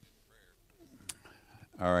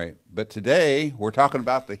 All right, but today we're talking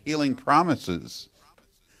about the healing promises.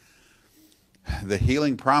 The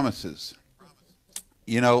healing promises.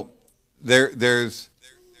 You know, there's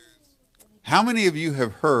how many of you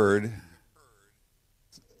have heard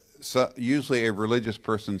usually a religious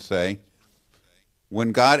person say,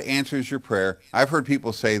 when God answers your prayer, I've heard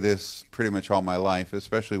people say this pretty much all my life,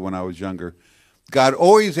 especially when I was younger, God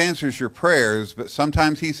always answers your prayers, but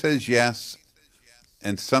sometimes he says yes,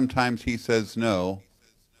 and sometimes he says no.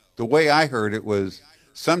 The way I heard it was,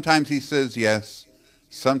 sometimes he says yes,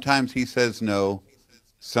 sometimes he says no,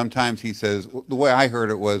 sometimes he says, the way I heard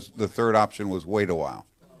it was, the third option was wait a while.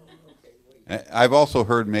 I've also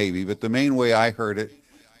heard maybe, but the main way I heard it,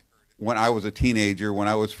 when I was a teenager, when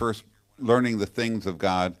I was first learning the things of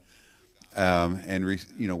God, and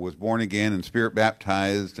was born again and spirit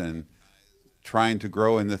baptized and trying to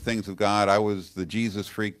grow in the things of God, I was the Jesus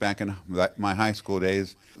freak back in my high school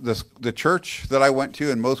days. The church that I went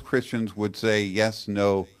to, and most Christians would say yes,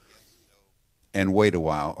 no, and wait a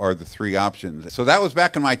while are the three options. So that was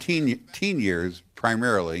back in my teen years,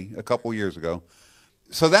 primarily, a couple years ago.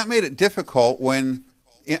 So that made it difficult when,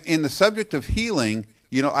 in the subject of healing,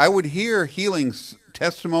 you know, I would hear healing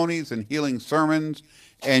testimonies and healing sermons,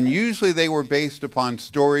 and usually they were based upon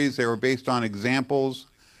stories, they were based on examples,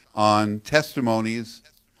 on testimonies,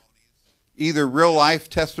 either real life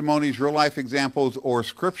testimonies, real life examples, or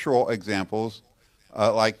scriptural examples,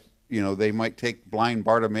 like, you know, they might take blind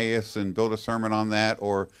Bartimaeus and build a sermon on that,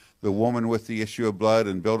 or the woman with the issue of blood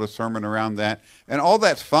and build a sermon around that. And all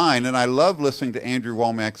that's fine, and I love listening to Andrew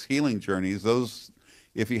Womack's healing journeys. Those,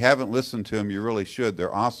 if you haven't listened to them, you really should.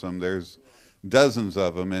 They're awesome. There's dozens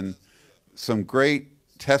of them, and some great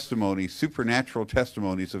testimonies, supernatural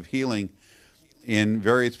testimonies of healing in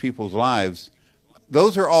various people's lives.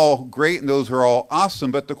 Those are all great and those are all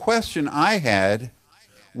awesome, but the question I had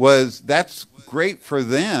was, that's great for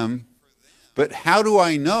them, but how do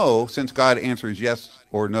I know, since God answers yes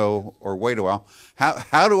or no or wait a while,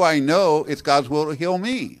 how do I know it's God's will to heal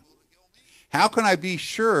me? How can I be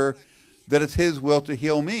sure that it's his will to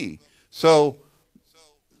heal me? So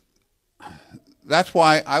that's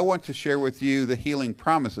why I want to share with you the healing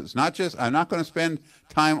promises. I'm not going to spend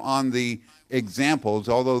time on the examples,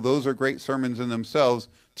 although those are great sermons in themselves.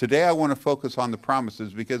 Today I want to focus on the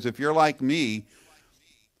promises, because if you're like me,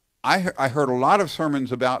 I heard a lot of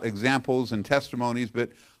sermons about examples and testimonies,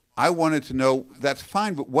 but I wanted to know, that's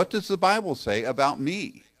fine, but what does the Bible say about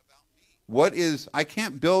me? I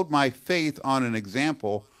can't build my faith on an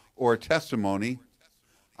example or a testimony.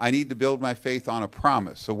 I need to build my faith on a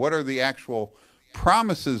promise. So what are the actual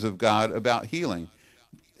promises of God about healing?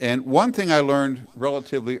 And one thing I learned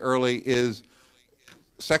relatively early is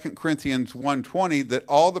 2 Corinthians 1:20, that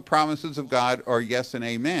all the promises of God are yes and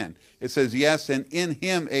amen. It says yes, and in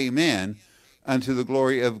him amen, unto the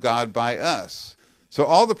glory of God by us. So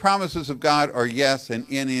all the promises of God are yes, and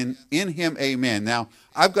in him amen. Now,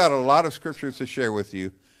 I've got a lot of scriptures to share with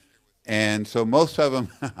you, and so most of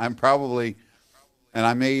them I'm probably, and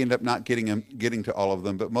I may end up not getting to all of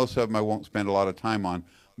them, but most of them I won't spend a lot of time on.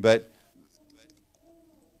 But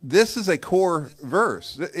this is a core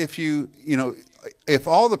verse. If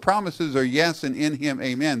all the promises are yes and in him,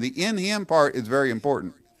 amen, the in him part is very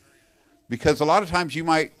important, because a lot of times you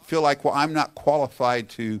might feel like, well, I'm not qualified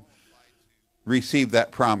to receive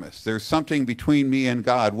that promise. There's something between me and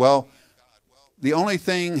God. Well, the only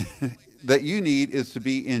thing that you need is to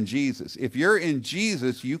be in Jesus. If you're in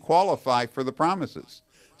Jesus, you qualify for the promises.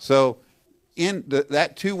 So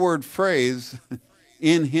that two-word phrase,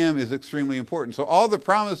 in him, is extremely important. So all the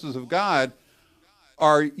promises of God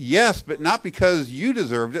are yes, but not because you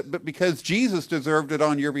deserved it, but because Jesus deserved it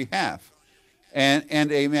on your behalf. And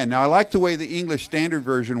amen. Now, I like the way the English Standard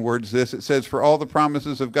Version words this. It says, for all the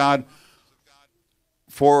promises of God,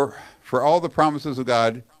 for all the promises of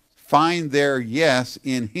God find their yes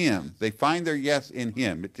in him. They find their yes in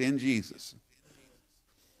him. It's in Jesus.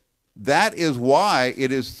 That is why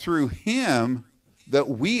it is through him that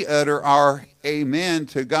we utter our amen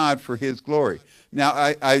to God for his glory.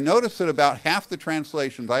 Now, I noticed that about half the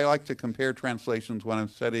translations, I like to compare translations when I'm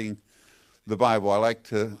studying the Bible. I like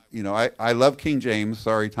to, I love King James.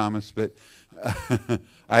 Sorry, Thomas, but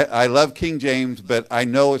I love King James, but I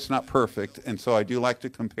know it's not perfect, and so I do like to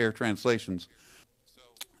compare translations.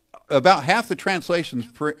 About half the translations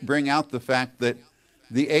bring out the fact that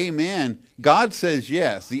the amen, God says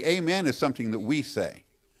yes. The amen is something that we say.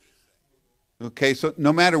 Okay, so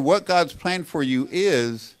no matter what God's plan for you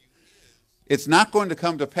is, it's not going to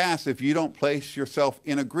come to pass if you don't place yourself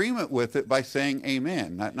in agreement with it by saying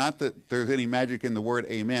amen. Not that there's any magic in the word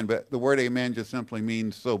amen, but the word amen just simply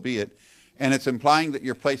means so be it. And it's implying that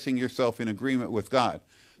you're placing yourself in agreement with God.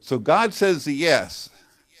 So God says the yes.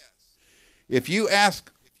 If you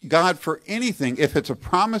ask God for anything, if it's a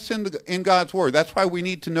promise in God's word, that's why we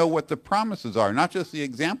need to know what the promises are, not just the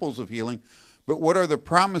examples of healing, but what are the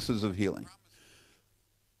promises of healing.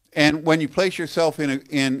 And when you place yourself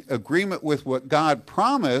in agreement with what God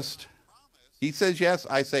promised, he says yes,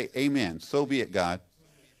 I say amen. So be it, God.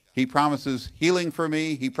 He promises healing for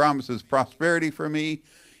me. He promises prosperity for me.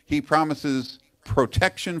 He promises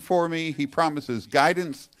protection for me. He promises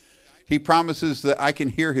guidance. He promises that I can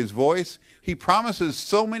hear his voice. He promises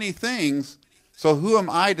so many things. So who am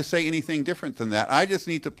I to say anything different than that? I just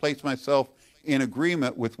need to place myself in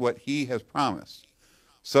agreement with what he has promised.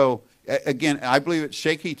 So again, I believe it's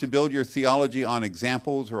shaky to build your theology on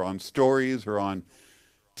examples or on stories or on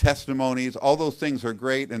testimonies. All those things are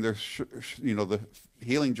great, and the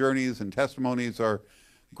healing journeys and testimonies are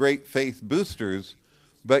great faith boosters,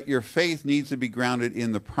 but your faith needs to be grounded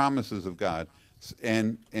in the promises of God.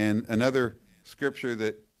 And another scripture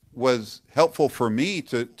that was helpful for me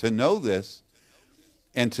to know this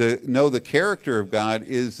and to know the character of God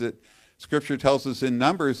is that Scripture tells us in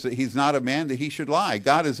Numbers that he's not a man that he should lie.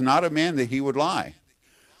 God is not a man that he would lie,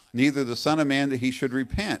 neither the son of man that he should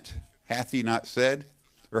repent. Hath he not said,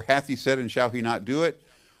 or hath he said, and shall he not do it?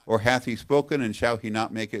 Or hath he spoken, and shall he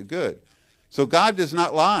not make it good? So God does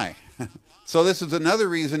not lie. So this is another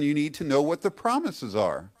reason you need to know what the promises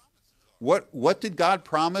are. What did God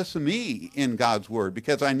promise me in God's word?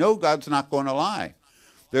 Because I know God's not going to lie.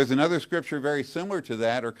 There's another scripture very similar to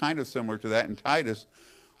that, or kind of similar to that, in Titus,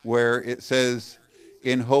 where it says,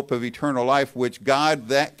 in hope of eternal life, which God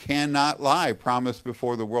that cannot lie promised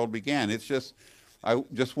before the world began. I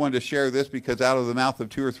just wanted to share this because out of the mouth of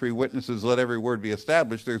 2 or 3 witnesses, let every word be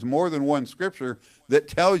established. There's more than one scripture that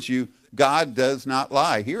tells you God does not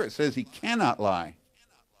lie. Here it says he cannot lie.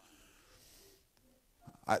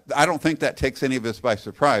 I don't think that takes any of us by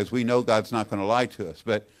surprise. We know God's not going to lie to us,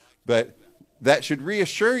 but that should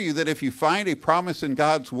reassure you that if you find a promise in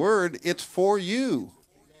God's word, it's for you.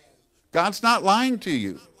 God's not lying to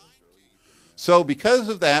you. So because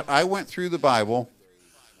of that, I went through the Bible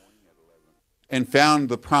and found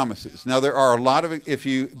the promises. Now there are a lot of,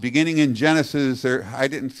 beginning in Genesis, I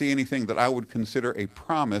didn't see anything that I would consider a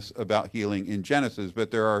promise about healing in Genesis,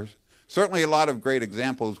 but there are certainly a lot of great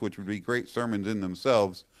examples which would be great sermons in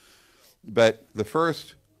themselves. But the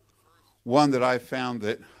first one that I found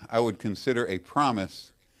that I would consider a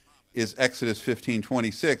promise is Exodus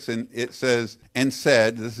 15:26, and it says, and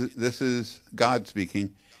said, this is God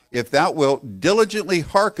speaking, if thou wilt diligently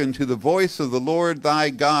hearken to the voice of the Lord thy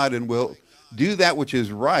God, and wilt do that which is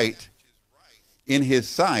right in his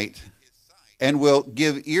sight, and wilt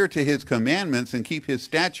give ear to his commandments and keep his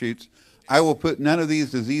statutes, I will put none of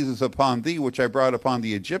these diseases upon thee, which I brought upon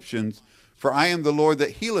the Egyptians, for I am the Lord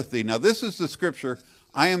that healeth thee. Now this is the scripture,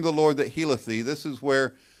 I am the Lord that healeth thee. This is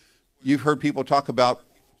where you've heard people talk about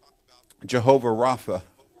Jehovah Rapha,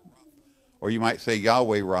 or you might say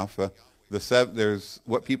Yahweh Rapha. There's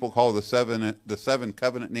what people call the seven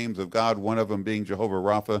covenant names of God, one of them being Jehovah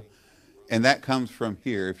Rapha, and that comes from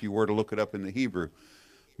here if you were to look it up in the Hebrew.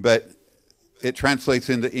 but it translates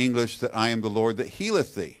into English that I am the Lord that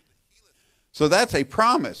healeth thee. So that's a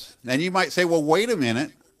promise. And you might say, well, wait a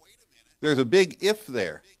minute. There's a big if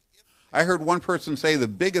there. I heard one person say the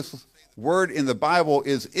biggest word in the Bible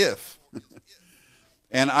is if.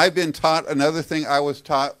 And I've been taught, another thing I was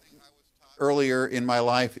taught earlier in my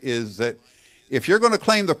life is that if you're going to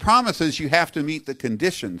claim the promises, you have to meet the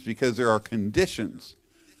conditions, because there are conditions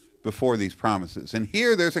before these promises. And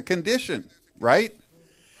here there's a condition, right?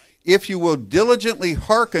 If you will diligently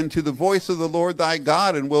hearken to the voice of the Lord thy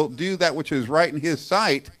God, and will do that which is right in his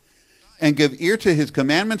sight, and give ear to his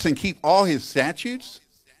commandments, and keep all his statutes.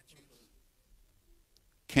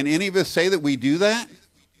 Can any of us say that we do that?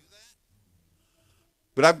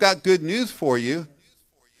 But I've got good news for you.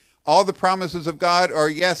 All the promises of God are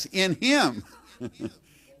yes in him,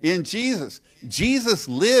 in Jesus. Jesus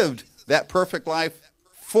lived that perfect life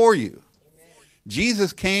for you.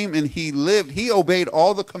 Jesus came and he lived, he obeyed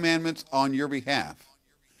all the commandments on your behalf.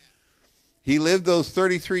 He lived those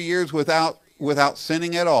 33 years without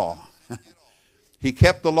sinning at all. He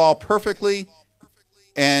kept the law perfectly,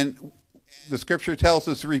 and the scripture tells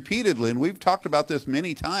us repeatedly, and we've talked about this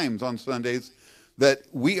many times on Sundays, that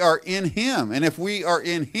we are in him. And if we are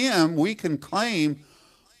in him, we can claim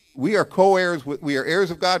we are co-heirs with, we are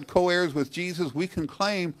heirs of God, co-heirs with Jesus. We can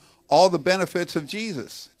claim all the benefits of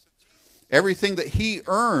Jesus. Everything that he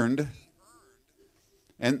earned,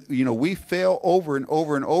 and we fail over and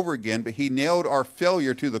over and over again, but he nailed our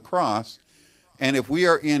failure to the cross. And if we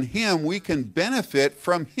are in him, we can benefit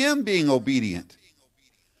from him being obedient.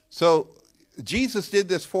 So Jesus did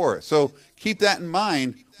this for us. So keep that in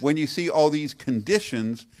mind when you see all these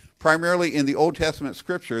conditions, primarily in the Old Testament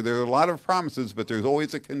scripture. There are a lot of promises, but there's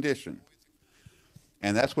always a condition.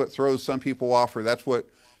 And that's what throws some people off, or that's what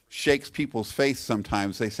shakes people's faith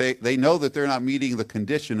sometimes. They say they know that they're not meeting the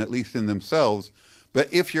condition, at least in themselves.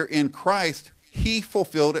 But if you're in Christ, he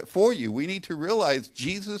fulfilled it for you. We need to realize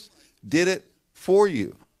Jesus did it for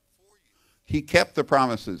you. He kept the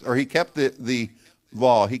promises, or he kept the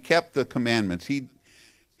law. He kept the commandments. He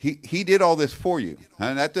did all this for you.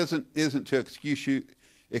 And that isn't to excuse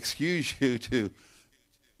you to,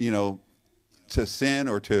 to sin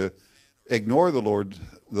or to ignore the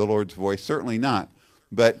Lord's voice. Certainly not.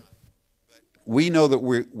 But we know that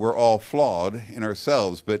we're all flawed in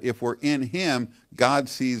ourselves. But if we're in him, God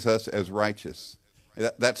sees us as righteous.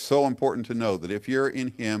 That's so important to know, that if you're in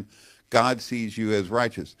him, God sees you as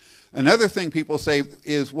righteous. Another thing people say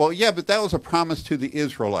is, well, yeah, but that was a promise to the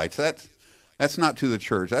Israelites. That's not to the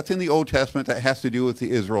church. That's in the Old Testament. That has to do with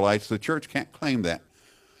the Israelites. The church can't claim that.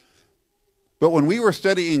 But when we were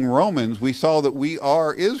studying Romans, we saw that we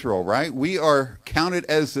are Israel, right? We are counted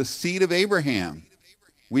as the seed of Abraham.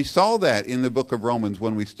 We saw that in the book of Romans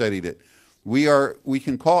when we studied it. We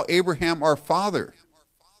can call Abraham our father.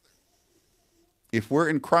 If we're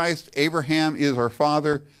in Christ, Abraham is our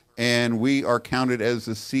father, and we are counted as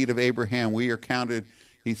the seed of Abraham. We are counted,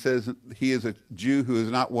 he says, he is a Jew who is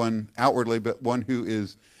not one outwardly, but one who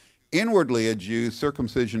is inwardly a Jew,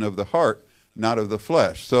 circumcision of the heart, not of the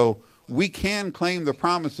flesh. So we can claim the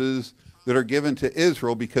promises that are given to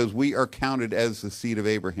Israel because we are counted as the seed of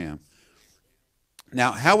Abraham.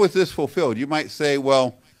 Now, how was this fulfilled? You might say,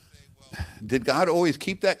 well, did God always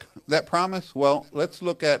keep that promise? Well, let's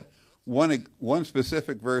look at one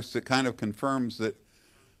specific verse that kind of confirms that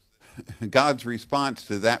God's response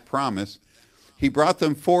to that promise. He brought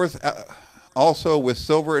them forth also with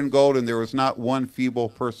silver and gold, and there was not one feeble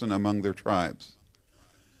person among their tribes.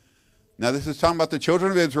 Now, this is talking about the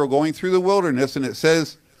children of Israel going through the wilderness, and it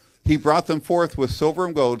says he brought them forth with silver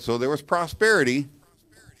and gold, so there was prosperity,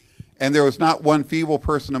 and there was not one feeble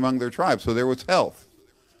person among their tribes, so there was health.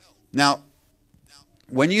 Now,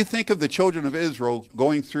 when you think of the children of Israel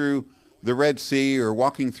going through the Red Sea or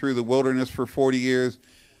walking through the wilderness for 40 years,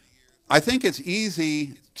 I think it's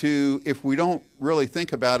easy to, if we don't really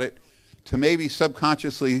think about it, to maybe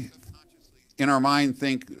subconsciously in our mind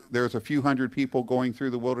think there's a few hundred people going through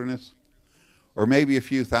the wilderness, or maybe a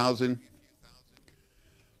few thousand.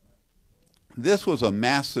 This was a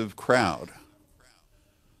massive crowd.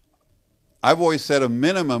 I've always said a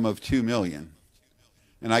minimum of 2 million.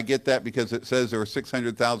 And I get that because it says there were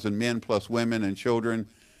 600,000 men plus women and children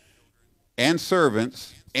and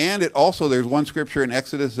servants. And it also, there's one scripture in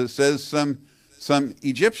Exodus that says some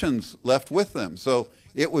Egyptians left with them. So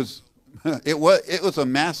it was a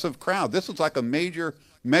massive crowd. This was like a major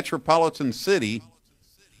metropolitan city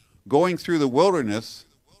going through the wilderness.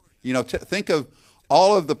 Think of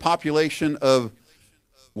all of the population of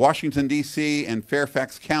Washington, D.C. and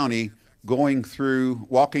Fairfax County walking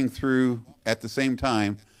through at the same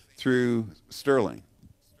time through Sterling.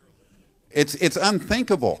 It's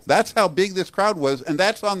unthinkable. That's how big this crowd was, and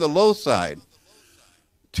that's on the low side.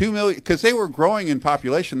 2 million, because they were growing in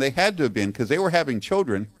population. They had to have been, because they were having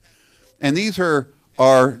children. And these are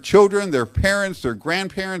children, their parents, their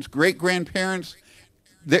grandparents, great-grandparents.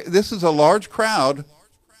 This is a large crowd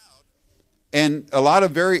and a lot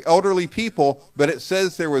of very elderly people, but it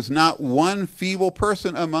says there was not one feeble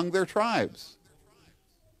person among their tribes.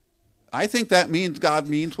 I think that means God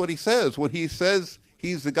means what he says. When he says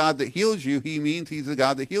he's the God that heals you, he means he's the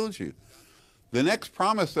God that heals you. The next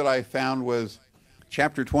promise that I found was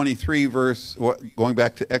chapter 23, going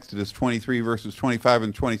back to Exodus 23, verses 25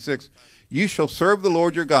 and 26. You shall serve the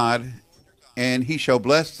Lord your God, and he shall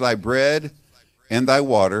bless thy bread and thy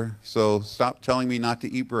water. So stop telling me not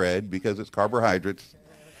to eat bread because it's carbohydrates.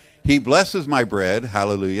 He blesses my bread,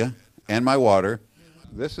 hallelujah, and my water.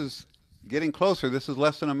 This is getting closer. This is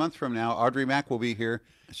less than a month from now. Audrey Mack will be here.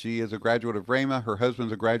 She is a graduate of Rhema. Her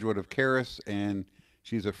husband's a graduate of Charis, and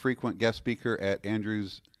she's a frequent guest speaker at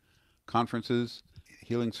Andrew's conferences.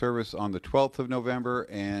 Healing service on the 12th of November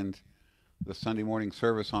and the Sunday morning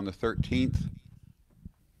service on the 13th.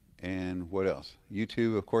 And what else?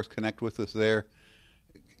 YouTube, of course, connect with us there.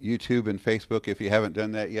 YouTube and Facebook if you haven't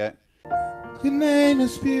done that yet. Your name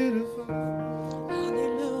is beautiful.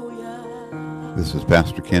 Hallelujah. This is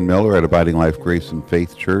Pastor Ken Miller at Abiding Life Grace and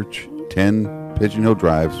Faith Church, 10 Pigeon Hill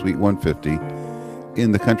Drive, Suite 150,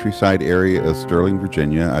 in the countryside area of Sterling,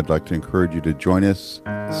 Virginia. I'd like to encourage you to join us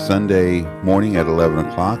Sunday morning at 11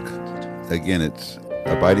 o'clock. Again, it's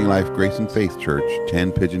Abiding Life Grace and Faith Church,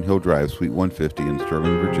 10 Pigeon Hill Drive, Suite 150 in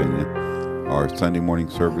Sterling, Virginia. Our Sunday morning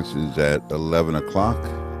service is at 11 o'clock.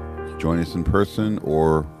 Join us in person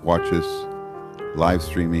or watch us live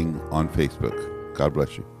streaming on Facebook. God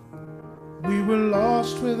bless you. We were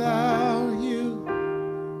lost without you.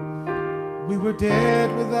 We were dead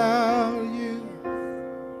without you.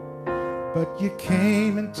 But you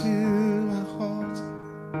came into our hearts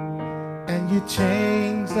and you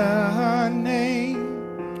changed our name.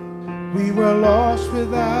 We were lost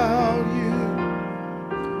without you.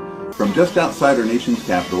 From just outside our nation's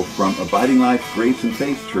capital, from Abiding Life Grace and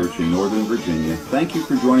Faith Church in Northern Virginia, thank you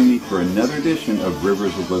for joining me for another edition of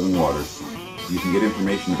Rivers of Living Water. You can get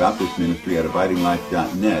information about this ministry at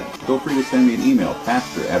abidinglife.net. Feel free to send me an email,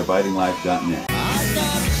 pastor@abidinglife.net. I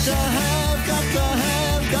got to have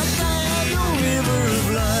your river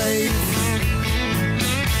of life.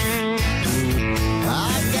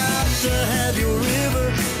 I got to have your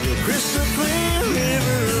river, your crystal